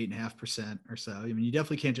 8.5% or so. I mean, you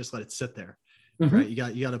definitely can't just let it sit there, right? You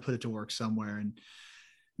got to put it to work somewhere. And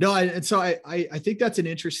no, I think that's an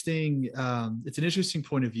interesting, it's an interesting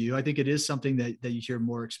point of view. I think it is something that you hear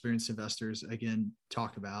more experienced investors again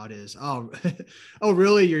talk about is, oh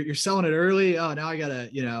really? You're selling it early? Oh, now I gotta,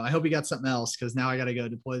 I hope you got something else because now I gotta go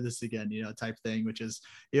deploy this again, type thing, which is,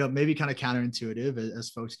 maybe kind of counterintuitive as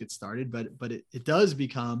folks get started, but it does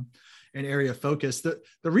become an area of focus. The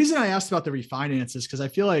reason I asked about the refinance is because I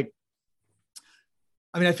feel like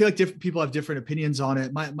different people have different opinions on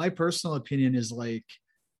it. My personal opinion is like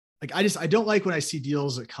I don't like when I see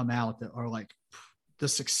deals that come out that are like the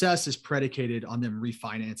success is predicated on them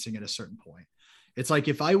refinancing at a certain point. It's like,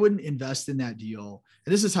 if I wouldn't invest in that deal,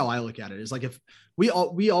 and this is how I look at it, is like, if we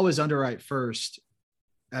always underwrite first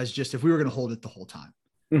as just if we were going to hold it the whole time,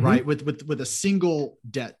 right? With a single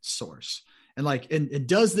debt source. And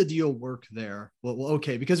does the deal work there? Well,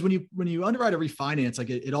 okay. Because when you underwrite a refinance, like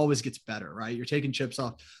it always gets better, right? You're taking chips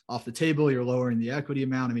off the table. You're lowering the equity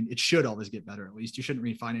amount. I mean, it should always get better. At least you shouldn't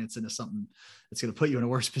refinance into something that's going to put you in a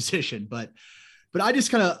worse position. But I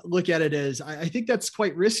just kind of look at it as, I think that's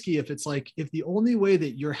quite risky. If it's like, if the only way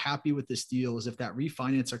that you're happy with this deal is if that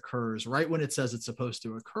refinance occurs right when it says it's supposed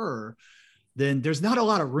to occur, then there's not a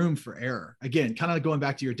lot of room for error. Again, kind of going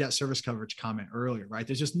back to your debt service coverage comment earlier, right?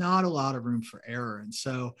 There's just not a lot of room for error. And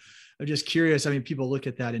so I'm just curious. I mean, people look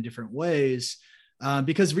at that in different ways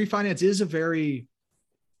because refinance is a very,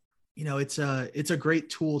 it's a great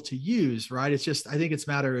tool to use, right? It's just, I think it's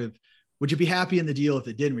a matter of, would you be happy in the deal if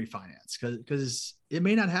it didn't refinance? Because it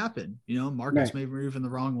may not happen. Markets may move in the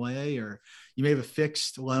wrong way, or you may have a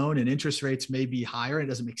fixed loan and interest rates may be higher. And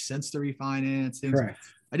it doesn't make sense to refinance things. Correct.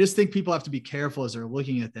 I just think people have to be careful as they're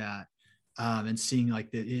looking at that and seeing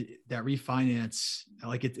like that refinance,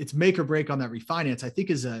 like it's make or break on that refinance, I think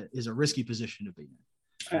is a risky position to be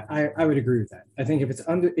in. I would agree with that. I think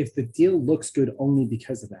if the deal looks good only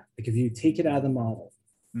because of that, like if you take it out of the model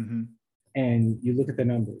and you look at the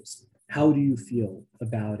numbers, how do you feel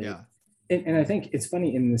about it? And I think it's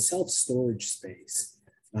funny in the self-storage space,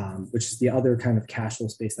 which is the other kind of cash flow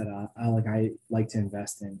space that I like to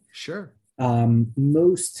invest in. Sure.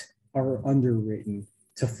 Most are underwritten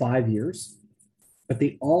to 5 years, but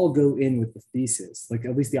they all go in with the thesis, like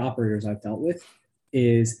at least the operators I've dealt with,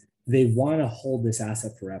 is they want to hold this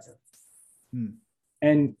asset forever.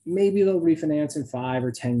 And maybe they'll refinance in 5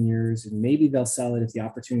 or 10 years, and maybe they'll sell it if the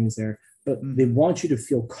opportunity is there, but they want you to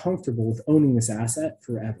feel comfortable with owning this asset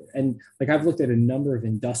forever. And like, I've looked at a number of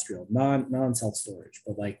industrial, non-self-storage,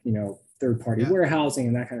 but like, third-party warehousing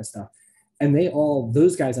and that kind of stuff. And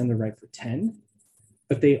those guys underwrite for 10,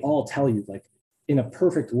 but they all tell you, like, in a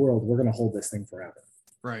perfect world, we're going to hold this thing forever.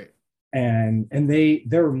 Right. And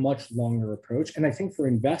they're a much longer approach. And I think for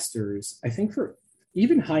investors, I think for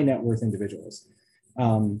even high net worth individuals,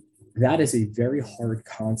 that is a very hard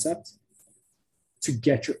concept to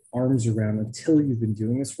get your arms around until you've been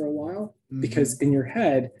doing this for a while, because in your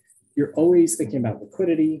head, you're always thinking about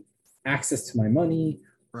liquidity, access to my money,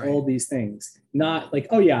 all these things. Not like,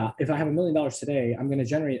 oh yeah, if I have $1 million today, I'm going to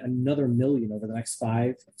generate another $1 million over the next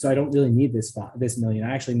 5. So I don't really need this million.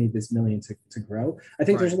 I actually need this $1 million to grow. I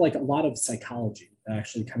think there's like a lot of psychology that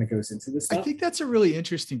actually kind of goes into this stuff. I think that's a really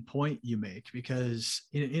interesting point you make, because,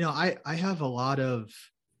 I have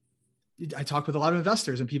I talk with a lot of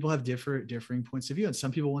investors, and people have differing points of view. And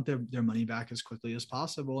some people want their money back as quickly as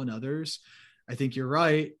possible. And others, I think you're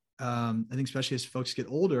right. I think especially as folks get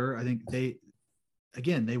older, I think they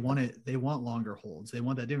want longer holds. They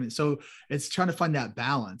want that different. So it's trying to find that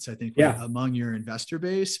balance, I think, among your investor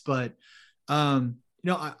base. But,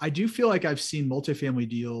 I do feel like I've seen multifamily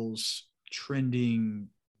deals trending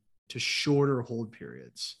to shorter hold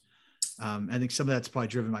periods. I think some of that's probably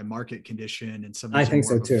driven by market condition, and some of it's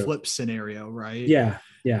more of a flip scenario, right? Yeah.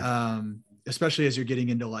 Especially as you're getting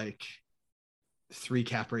into like 3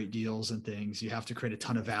 cap rate deals and things, you have to create a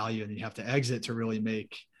ton of value, and you have to exit to really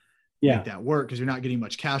make that work, because you're not getting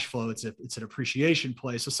much cash flow. It's an appreciation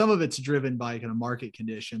play. So some of it's driven by kind of market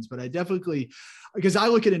conditions, but I definitely, because I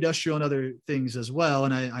look at industrial and other things as well,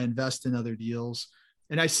 and I invest in other deals,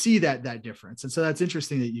 and I see that difference. And so that's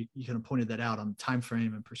interesting that you kind of pointed that out on time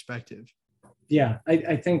frame and perspective. Yeah,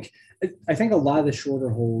 I think a lot of the shorter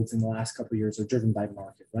holds in the last couple of years are driven by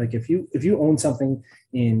market. Like if you own something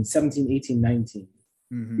in 17, 18, 19,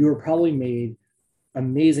 you were probably made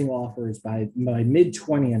amazing offers by mid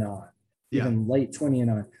 20 and on, even late 20 and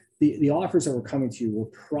on. The offers that were coming to you were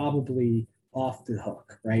probably off the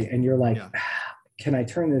hook, right? And you're like, can I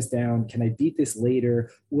turn this down? Can I beat this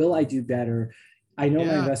later? Will I do better? I know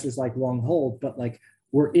my investors like long hold, but like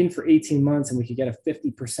we're in for 18 months and we could get a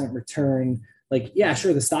 50% return. Like, yeah,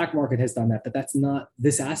 sure, the stock market has done that, but that's not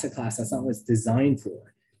this asset class. That's not what it's designed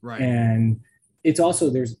for. Right. And it's also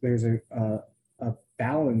there's a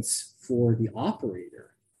balance for the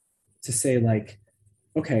operator to say like,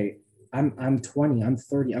 okay, I'm 20, I'm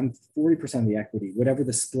 30, I'm 40% of the equity, whatever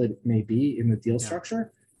the split may be in the deal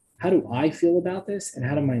structure. How do I feel about this? And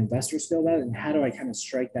how do my investors feel about it? And how do I kind of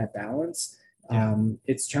strike that balance?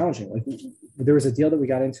 It's challenging. Like there was a deal that we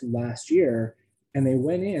got into last year and they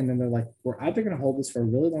went in and they're like, we're either going to hold this for a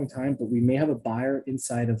really long time, but we may have a buyer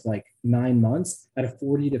inside of like 9 months at a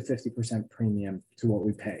 40 to 50% premium to what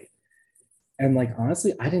we pay. And like,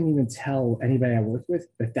 honestly, I didn't even tell anybody I worked with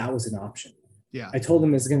that that was an option. I told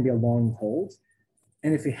them this is going to be a long hold.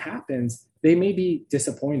 And if it happens, they may be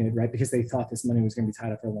disappointed, right? Because they thought this money was going to be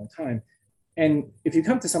tied up for a long time. And if you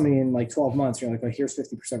come to somebody in like 12 months, you're like, well, here's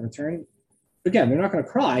 50% return. Again, they're not going to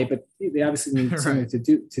cry, but they obviously need something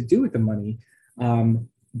to do with the money.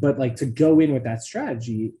 But like to go in with that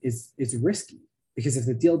strategy is risky, because if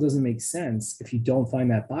the deal doesn't make sense, if you don't find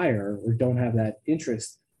that buyer or don't have that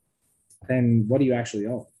interest, then what do you actually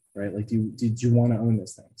own, right? Like, did you want to own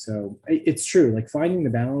this thing? So it's true. Like finding the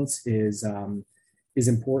balance is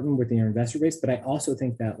important within your investor base. But I also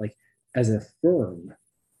think that like as a firm,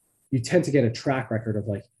 you tend to get a track record of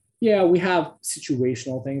like, yeah, we have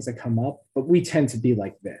situational things that come up, but we tend to be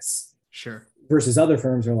like this. Sure. Versus other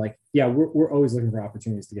firms are like, yeah, we're always looking for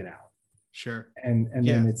opportunities to get out. Sure. And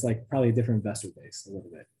then it's like probably a different investor base a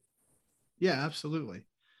little bit. Yeah, absolutely.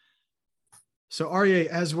 So Aryeh,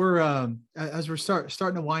 as we're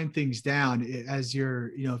starting to wind things down, as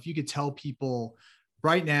you're, if you could tell people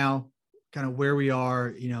right now, kind of where we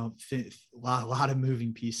are, a lot of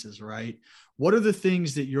moving pieces, right? What are the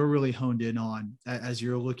things that you're really honed in on as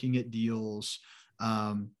you're looking at deals?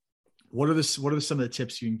 What are some of the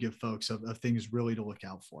tips you can give folks of things really to look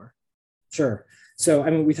out for? Sure. So, I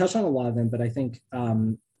mean, we touched on a lot of them, but I think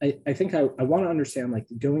I want to understand like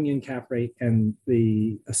the going in cap rate and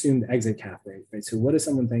the assumed exit cap rate, right? So what does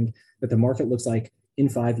someone think that the market looks like in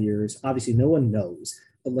 5 years? Obviously no one knows,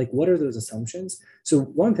 but like, what are those assumptions? So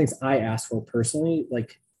one of the things I ask for personally,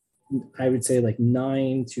 like I would say like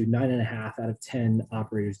 9 to 9.5 out of 10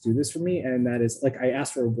 operators do this for me. And that is like, I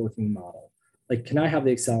ask for a working model. Like, can I have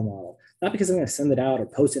the Excel model? Not because I'm going to send it out or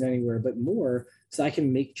post it anywhere, but more so I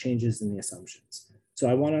can make changes in the assumptions. So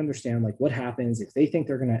I want to understand like what happens if they think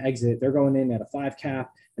they're going to exit, they're going in at a 5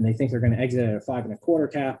 cap and they think they're going to exit at a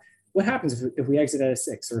 5.25 cap. What happens if we exit at a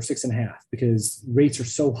 6 or 6.5 because rates are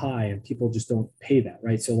so high and people just don't pay that,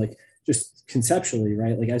 right? So like just conceptually,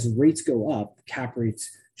 right? Like as rates go up, cap rates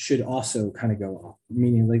should also kind of go up,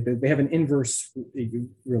 meaning like they have an inverse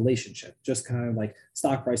relationship, just kind of like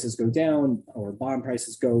stock prices go down or bond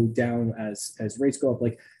prices go down as rates go up.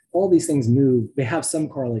 Like all these things move, they have some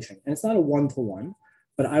correlation, and it's not a 1-to-1,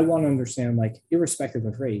 but I want to understand like irrespective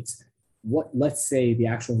of rates, let's say the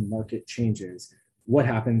actual market changes. What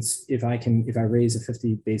happens if I raise a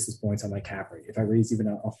 50 basis points on my cap rate, if I raise even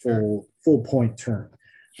a full point turn?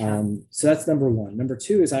 So that's number one. Number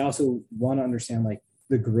two is I also want to understand like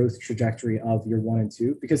the growth trajectory of year 1 and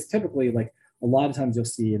 2, because typically like a lot of times you'll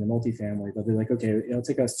see in the multifamily, they'll be like, okay, it'll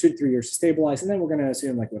take us 2 to 3 years to stabilize. And then we're going to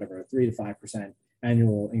assume like whatever, a 3 to 5%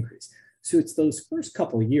 annual increase. So it's those first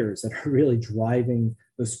couple of years that are really driving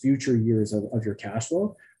those future years of your cash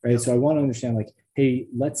flow, right? So I want to understand like, hey,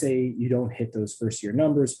 let's say you don't hit those first year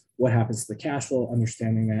numbers. What happens to the cash flow?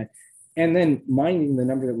 Understanding that. And then minding the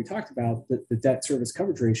number that we talked about, the debt service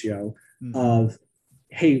coverage ratio of,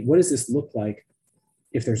 hey, what does this look like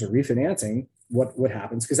if there's a refinancing? What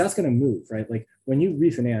happens? Because that's going to move, right? Like when you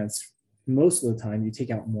refinance, most of the time you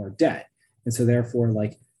take out more debt. And so therefore,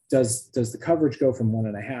 like, does the coverage go from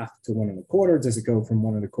 1.5 to 1.25? Does it go from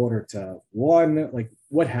 1.25 to 1? Like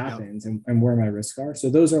what happens and where my risks are? So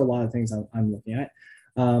those are a lot of things I'm looking at.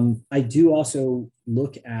 I do also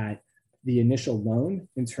look at the initial loan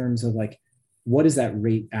in terms of like, what does that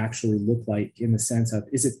rate actually look like in the sense of,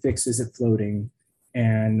 is it fixed? Is it floating?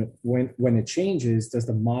 And when it changes, does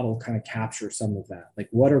the model kind of capture some of that? Like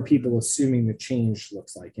what are people assuming the change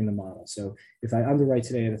looks like in the model? So if I underwrite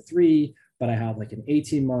today at a 3, but I have like an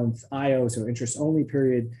 18-month IO, so interest only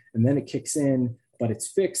period, and then it kicks in, but it's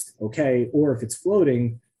fixed, okay. Or if it's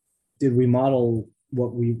floating, did we model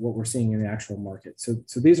what we're seeing in the actual market? So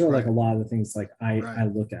these are like a lot of the things like I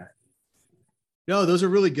look at. No, those are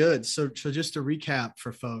really good. So just to recap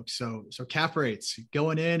for folks, so cap rates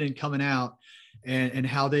going in and coming out, and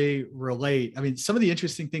how they relate. I mean, some of the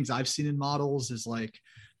interesting things I've seen in models is like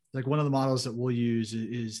one of the models that we'll use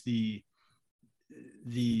is the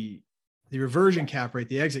reversion cap rate.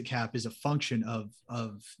 The exit cap is a function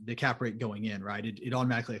of the cap rate going in, right? It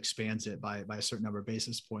automatically expands it by a certain number of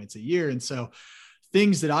basis points a year. And so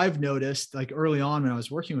things that I've noticed, like early on when I was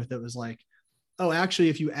working with it, was like, oh, actually,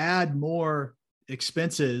 if you add more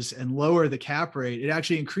expenses and lower the cap rate, it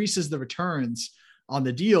actually increases the returns on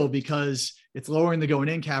the deal because it's lowering the going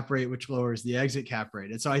in cap rate, which lowers the exit cap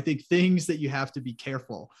rate. And so I think things that you have to be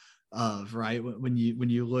careful of, right, when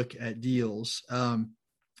you look at deals,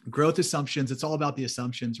 growth assumptions, it's all about the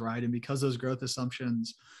assumptions, right? And because those growth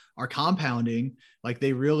assumptions are compounding, like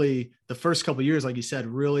they really, the first couple of years, like you said,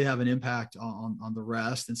 really have an impact on the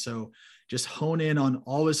rest. And so just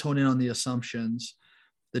always hone in on the assumptions.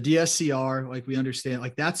 The DSCR, like we understand,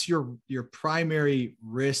 like that's your primary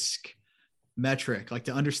risk metric, like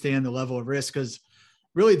to understand the level of risk. Because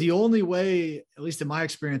really the only way, at least in my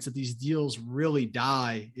experience, that these deals really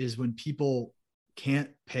die is when people can't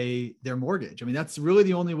pay their mortgage. I mean, that's really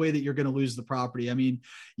the only way that you're going to lose the property. I mean,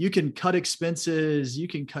 you can cut expenses, you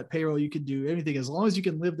can cut payroll, you can do anything as long as you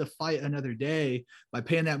can live to fight another day by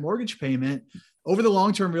paying that mortgage payment. Over the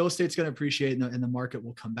long term, real estate's going to appreciate and the market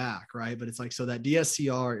will come back, right? But it's like, so that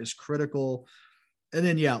DSCR is critical. And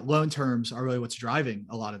then, loan terms are really what's driving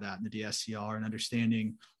a lot of that in the DSCR, and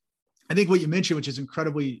understanding, I think what you mentioned, which is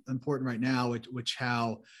incredibly important right now, which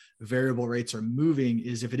how variable rates are moving,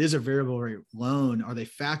 is if it is a variable rate loan, are they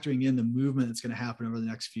factoring in the movement that's going to happen over the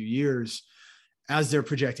next few years as they're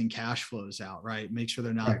projecting cash flows out, right? Make sure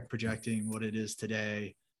they're not projecting what it is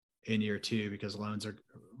today in year two, because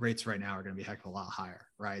rates right now are going to be a heck of a lot higher,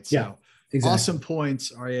 right? So exactly. Awesome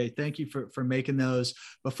points, Aryeh. Thank you for making those.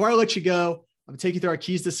 Before I let you go, I'm gonna take you through our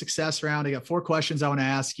keys to success round. I got 4 questions I want to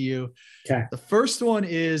ask you. Okay. The first one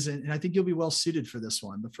is, and I think you'll be well suited for this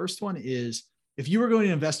one. The first one is, if you were going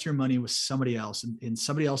to invest your money with somebody else in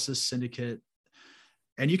somebody else's syndicate,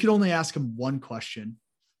 and you could only ask them one question,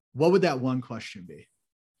 what would that one question be?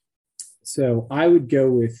 So I would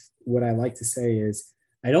go with what I like to say is,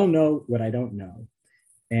 I don't know what I don't know.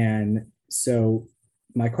 And so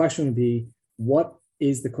my question would be, what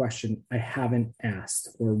is the question I haven't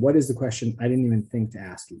asked? Or what is the question I didn't even think to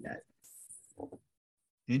ask you yet?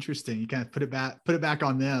 Interesting. You kind of put it back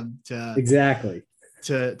on them to exactly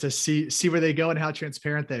to see where they go and how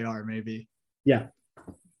transparent they are, maybe. Yeah.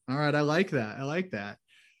 All right. I like that.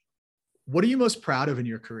 What are you most proud of in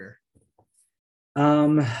your career?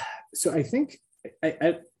 So I think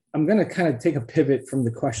I'm going to kind of take a pivot from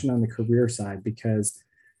the question on the career side, because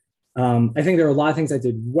I think there are a lot of things I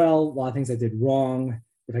did well, a lot of things I did wrong.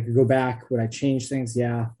 If I could go back, would I change things?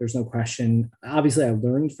 Yeah, there's no question. Obviously, I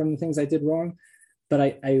learned from the things I did wrong, but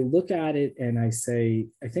I look at it and I say,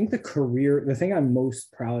 I think the thing I'm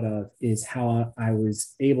most proud of is how I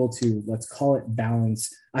was able to, let's call it balance.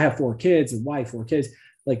 I have 4 kids, a wife, 4 kids,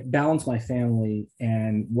 like balance my family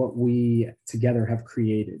and what we together have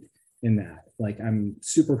created in that. Like, I'm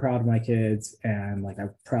super proud of my kids, and like,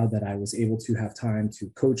 I'm proud that I was able to have time to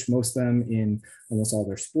coach most of them in almost all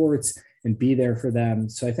their sports and be there for them.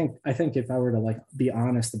 So I think if I were to like be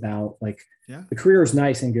honest about like, the career is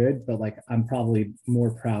nice and good, but like, I'm probably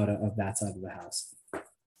more proud of that side of the house.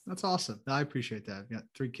 That's awesome. I appreciate that. I've got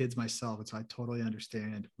 3 kids myself, and so I totally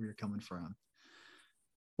understand where you're coming from.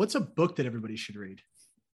 What's a book that everybody should read?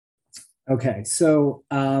 Okay. So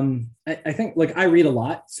I think like I read a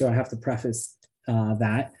lot, so I have to preface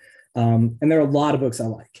that. And there are a lot of books I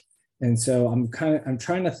like. And so I'm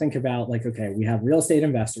trying to think about like, okay, we have real estate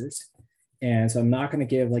investors. And so I'm not going to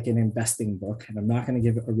give like an investing book, and I'm not going to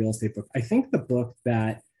give a real estate book. I think the book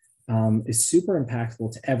that is super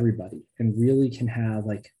impactful to everybody and really can have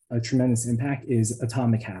like a tremendous impact is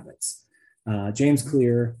Atomic Habits. James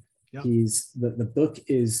Clear. Yep. The book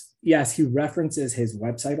is, yes, he references his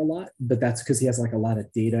website a lot, but that's because he has like a lot of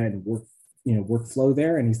data and workflow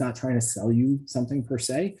there, and he's not trying to sell you something per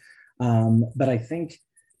se. But I think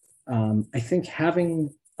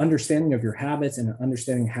having understanding of your habits and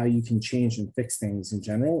understanding how you can change and fix things in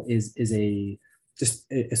general is a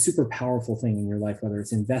super powerful thing in your life, whether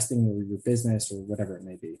it's investing or your business or whatever it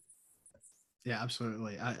may be. Yeah,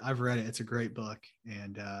 absolutely. I've read it. It's a great book,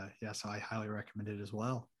 and so I highly recommend it as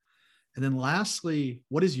well. And then lastly,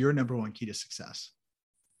 what is your number one key to success?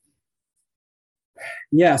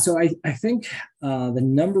 Yeah, so I think the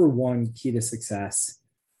number one key to success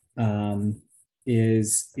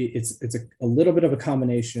it's a little bit of a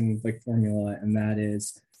combination like formula, and that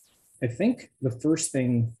is, I think the first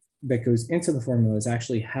thing that goes into the formula is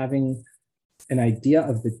actually having an idea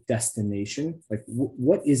of the destination. Like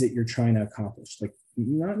what is it you're trying to accomplish? Like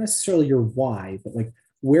not necessarily your why, but like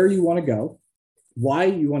where you want to go. Why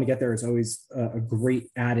you want to get there is always a great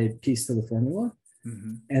added piece to the formula.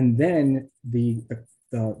 Mm-hmm. And then the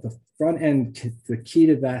front end, the key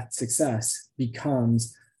to that success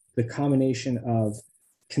becomes the combination of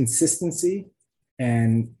consistency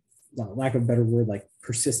and, lack of a better word, like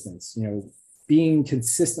persistence, being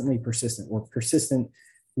consistently persistent, or persistent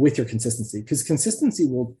with your consistency, because consistency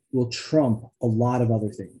will trump a lot of other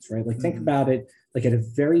things, right? Like think about it like at a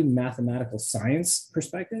very mathematical science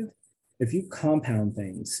perspective. If you compound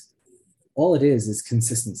things, all it is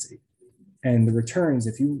consistency. And the returns,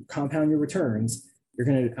 if you compound your returns, you're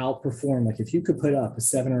going to outperform. Like if you could put up a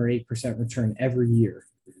 7 or 8% return every year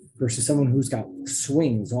versus someone who's got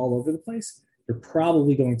swings all over the place, you're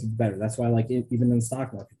probably going to be better. That's why, like even in the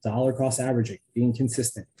stock market, dollar cost averaging, being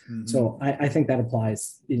consistent. Mm-hmm. So I think that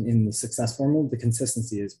applies in the success formula. The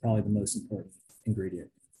consistency is probably the most important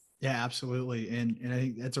ingredient. Yeah, absolutely. And I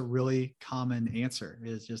think that's a really common answer,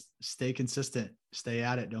 is just stay consistent, stay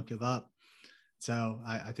at it, don't give up. So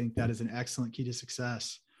I think that is an excellent key to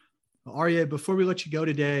success. Well, Aryeh, before we let you go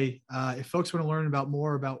today, if folks want to learn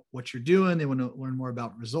more about what you're doing, they want to learn more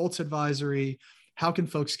about results advisory, how can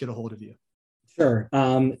folks get a hold of you? Sure.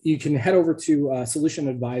 You can head over to Solution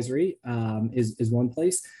Advisory is one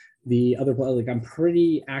place. The other, like I'm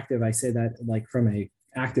pretty active. I say that like from a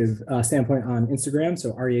active standpoint on Instagram.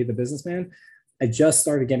 So Aryeh the Businessman. I just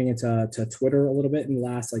started getting into Twitter a little bit in the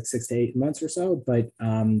last like 6 to 8 months or so. But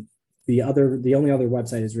the only other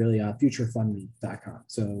website is really futurefundme.com.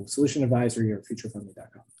 So Solution Advisory or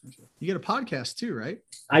futurefundme.com. You get a podcast too, right?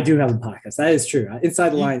 I do have a podcast. That is true. Inside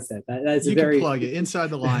the Lion's Den. That is you can plug it. Inside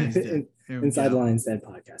the Lion's Den. Inside the Lion's Den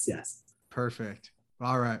podcast. Yes. Perfect.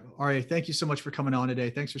 All right. Aryeh, thank you so much for coming on today.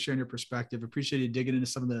 Thanks for sharing your perspective. Appreciate you digging into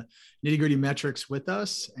some of the nitty-gritty metrics with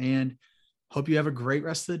us, and hope you have a great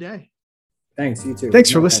rest of the day. Thanks, you too.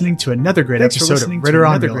 Thanks for listening to another great episode of Ritter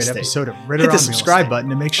on Real Estate. Hit the subscribe button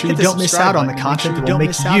to make sure you don't miss out on the content that will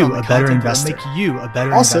make you a better investor.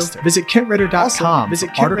 Also, visit KentRitter.com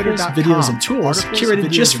for articles, videos, and tools curated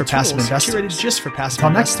just for passive investors. Until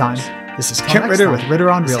next time, this is Kent Ritter with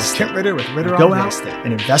Ritter on Real Estate. Go out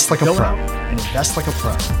and invest like a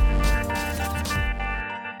pro.